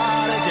just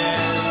start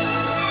again.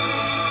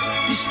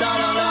 You start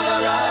all over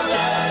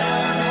again.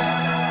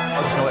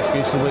 There's no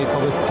excuses. We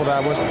probably put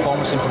our worst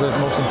performance in for the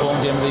most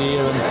important game of the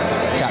year, and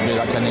can't do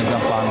that, can you, in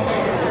grand finals?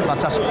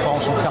 Fantastic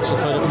performance from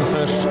Castleford in the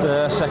first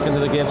second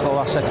of the game to the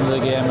last second of the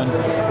game, and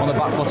on the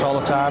back foot all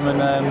the time,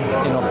 and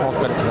all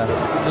credit to them.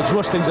 There's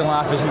worse things in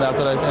life, isn't there? I've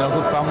got a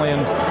good family,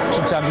 and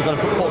sometimes you've got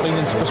to put things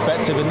into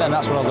perspective, and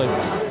that's what I'll do.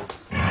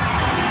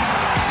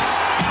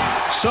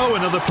 So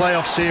another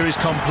playoff series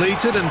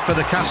completed, and for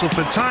the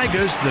Castleford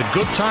Tigers, the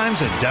good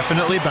times are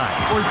definitely back.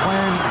 We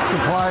plan to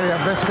play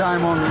our best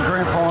game on the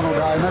grand final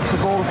day, and that's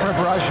the all the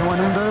preparation went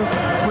into.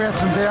 We had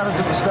some doubters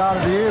at the start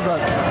of the year,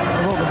 but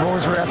I thought the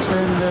boys were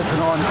outstanding there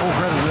tonight, and full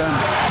credit to them.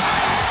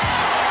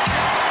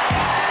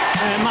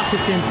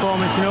 Massive team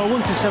performance, 1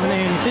 to 17.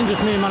 It isn't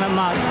just me, man at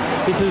match.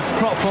 It's the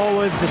prop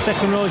forwards, the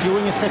second rows, your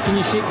wingers taking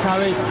your shit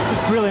carry.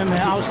 It's brilliant, mate.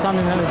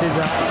 Outstanding that they did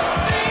that.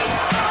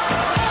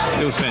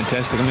 It was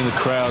fantastic. I mean, the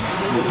crowd,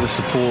 the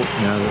support,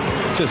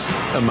 just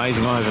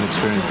amazing. I haven't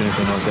experienced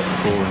anything like that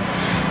before.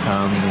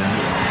 And,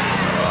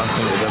 I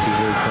think that they'll be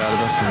very proud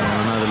of us, and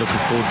I know they're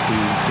looking forward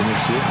to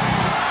next year.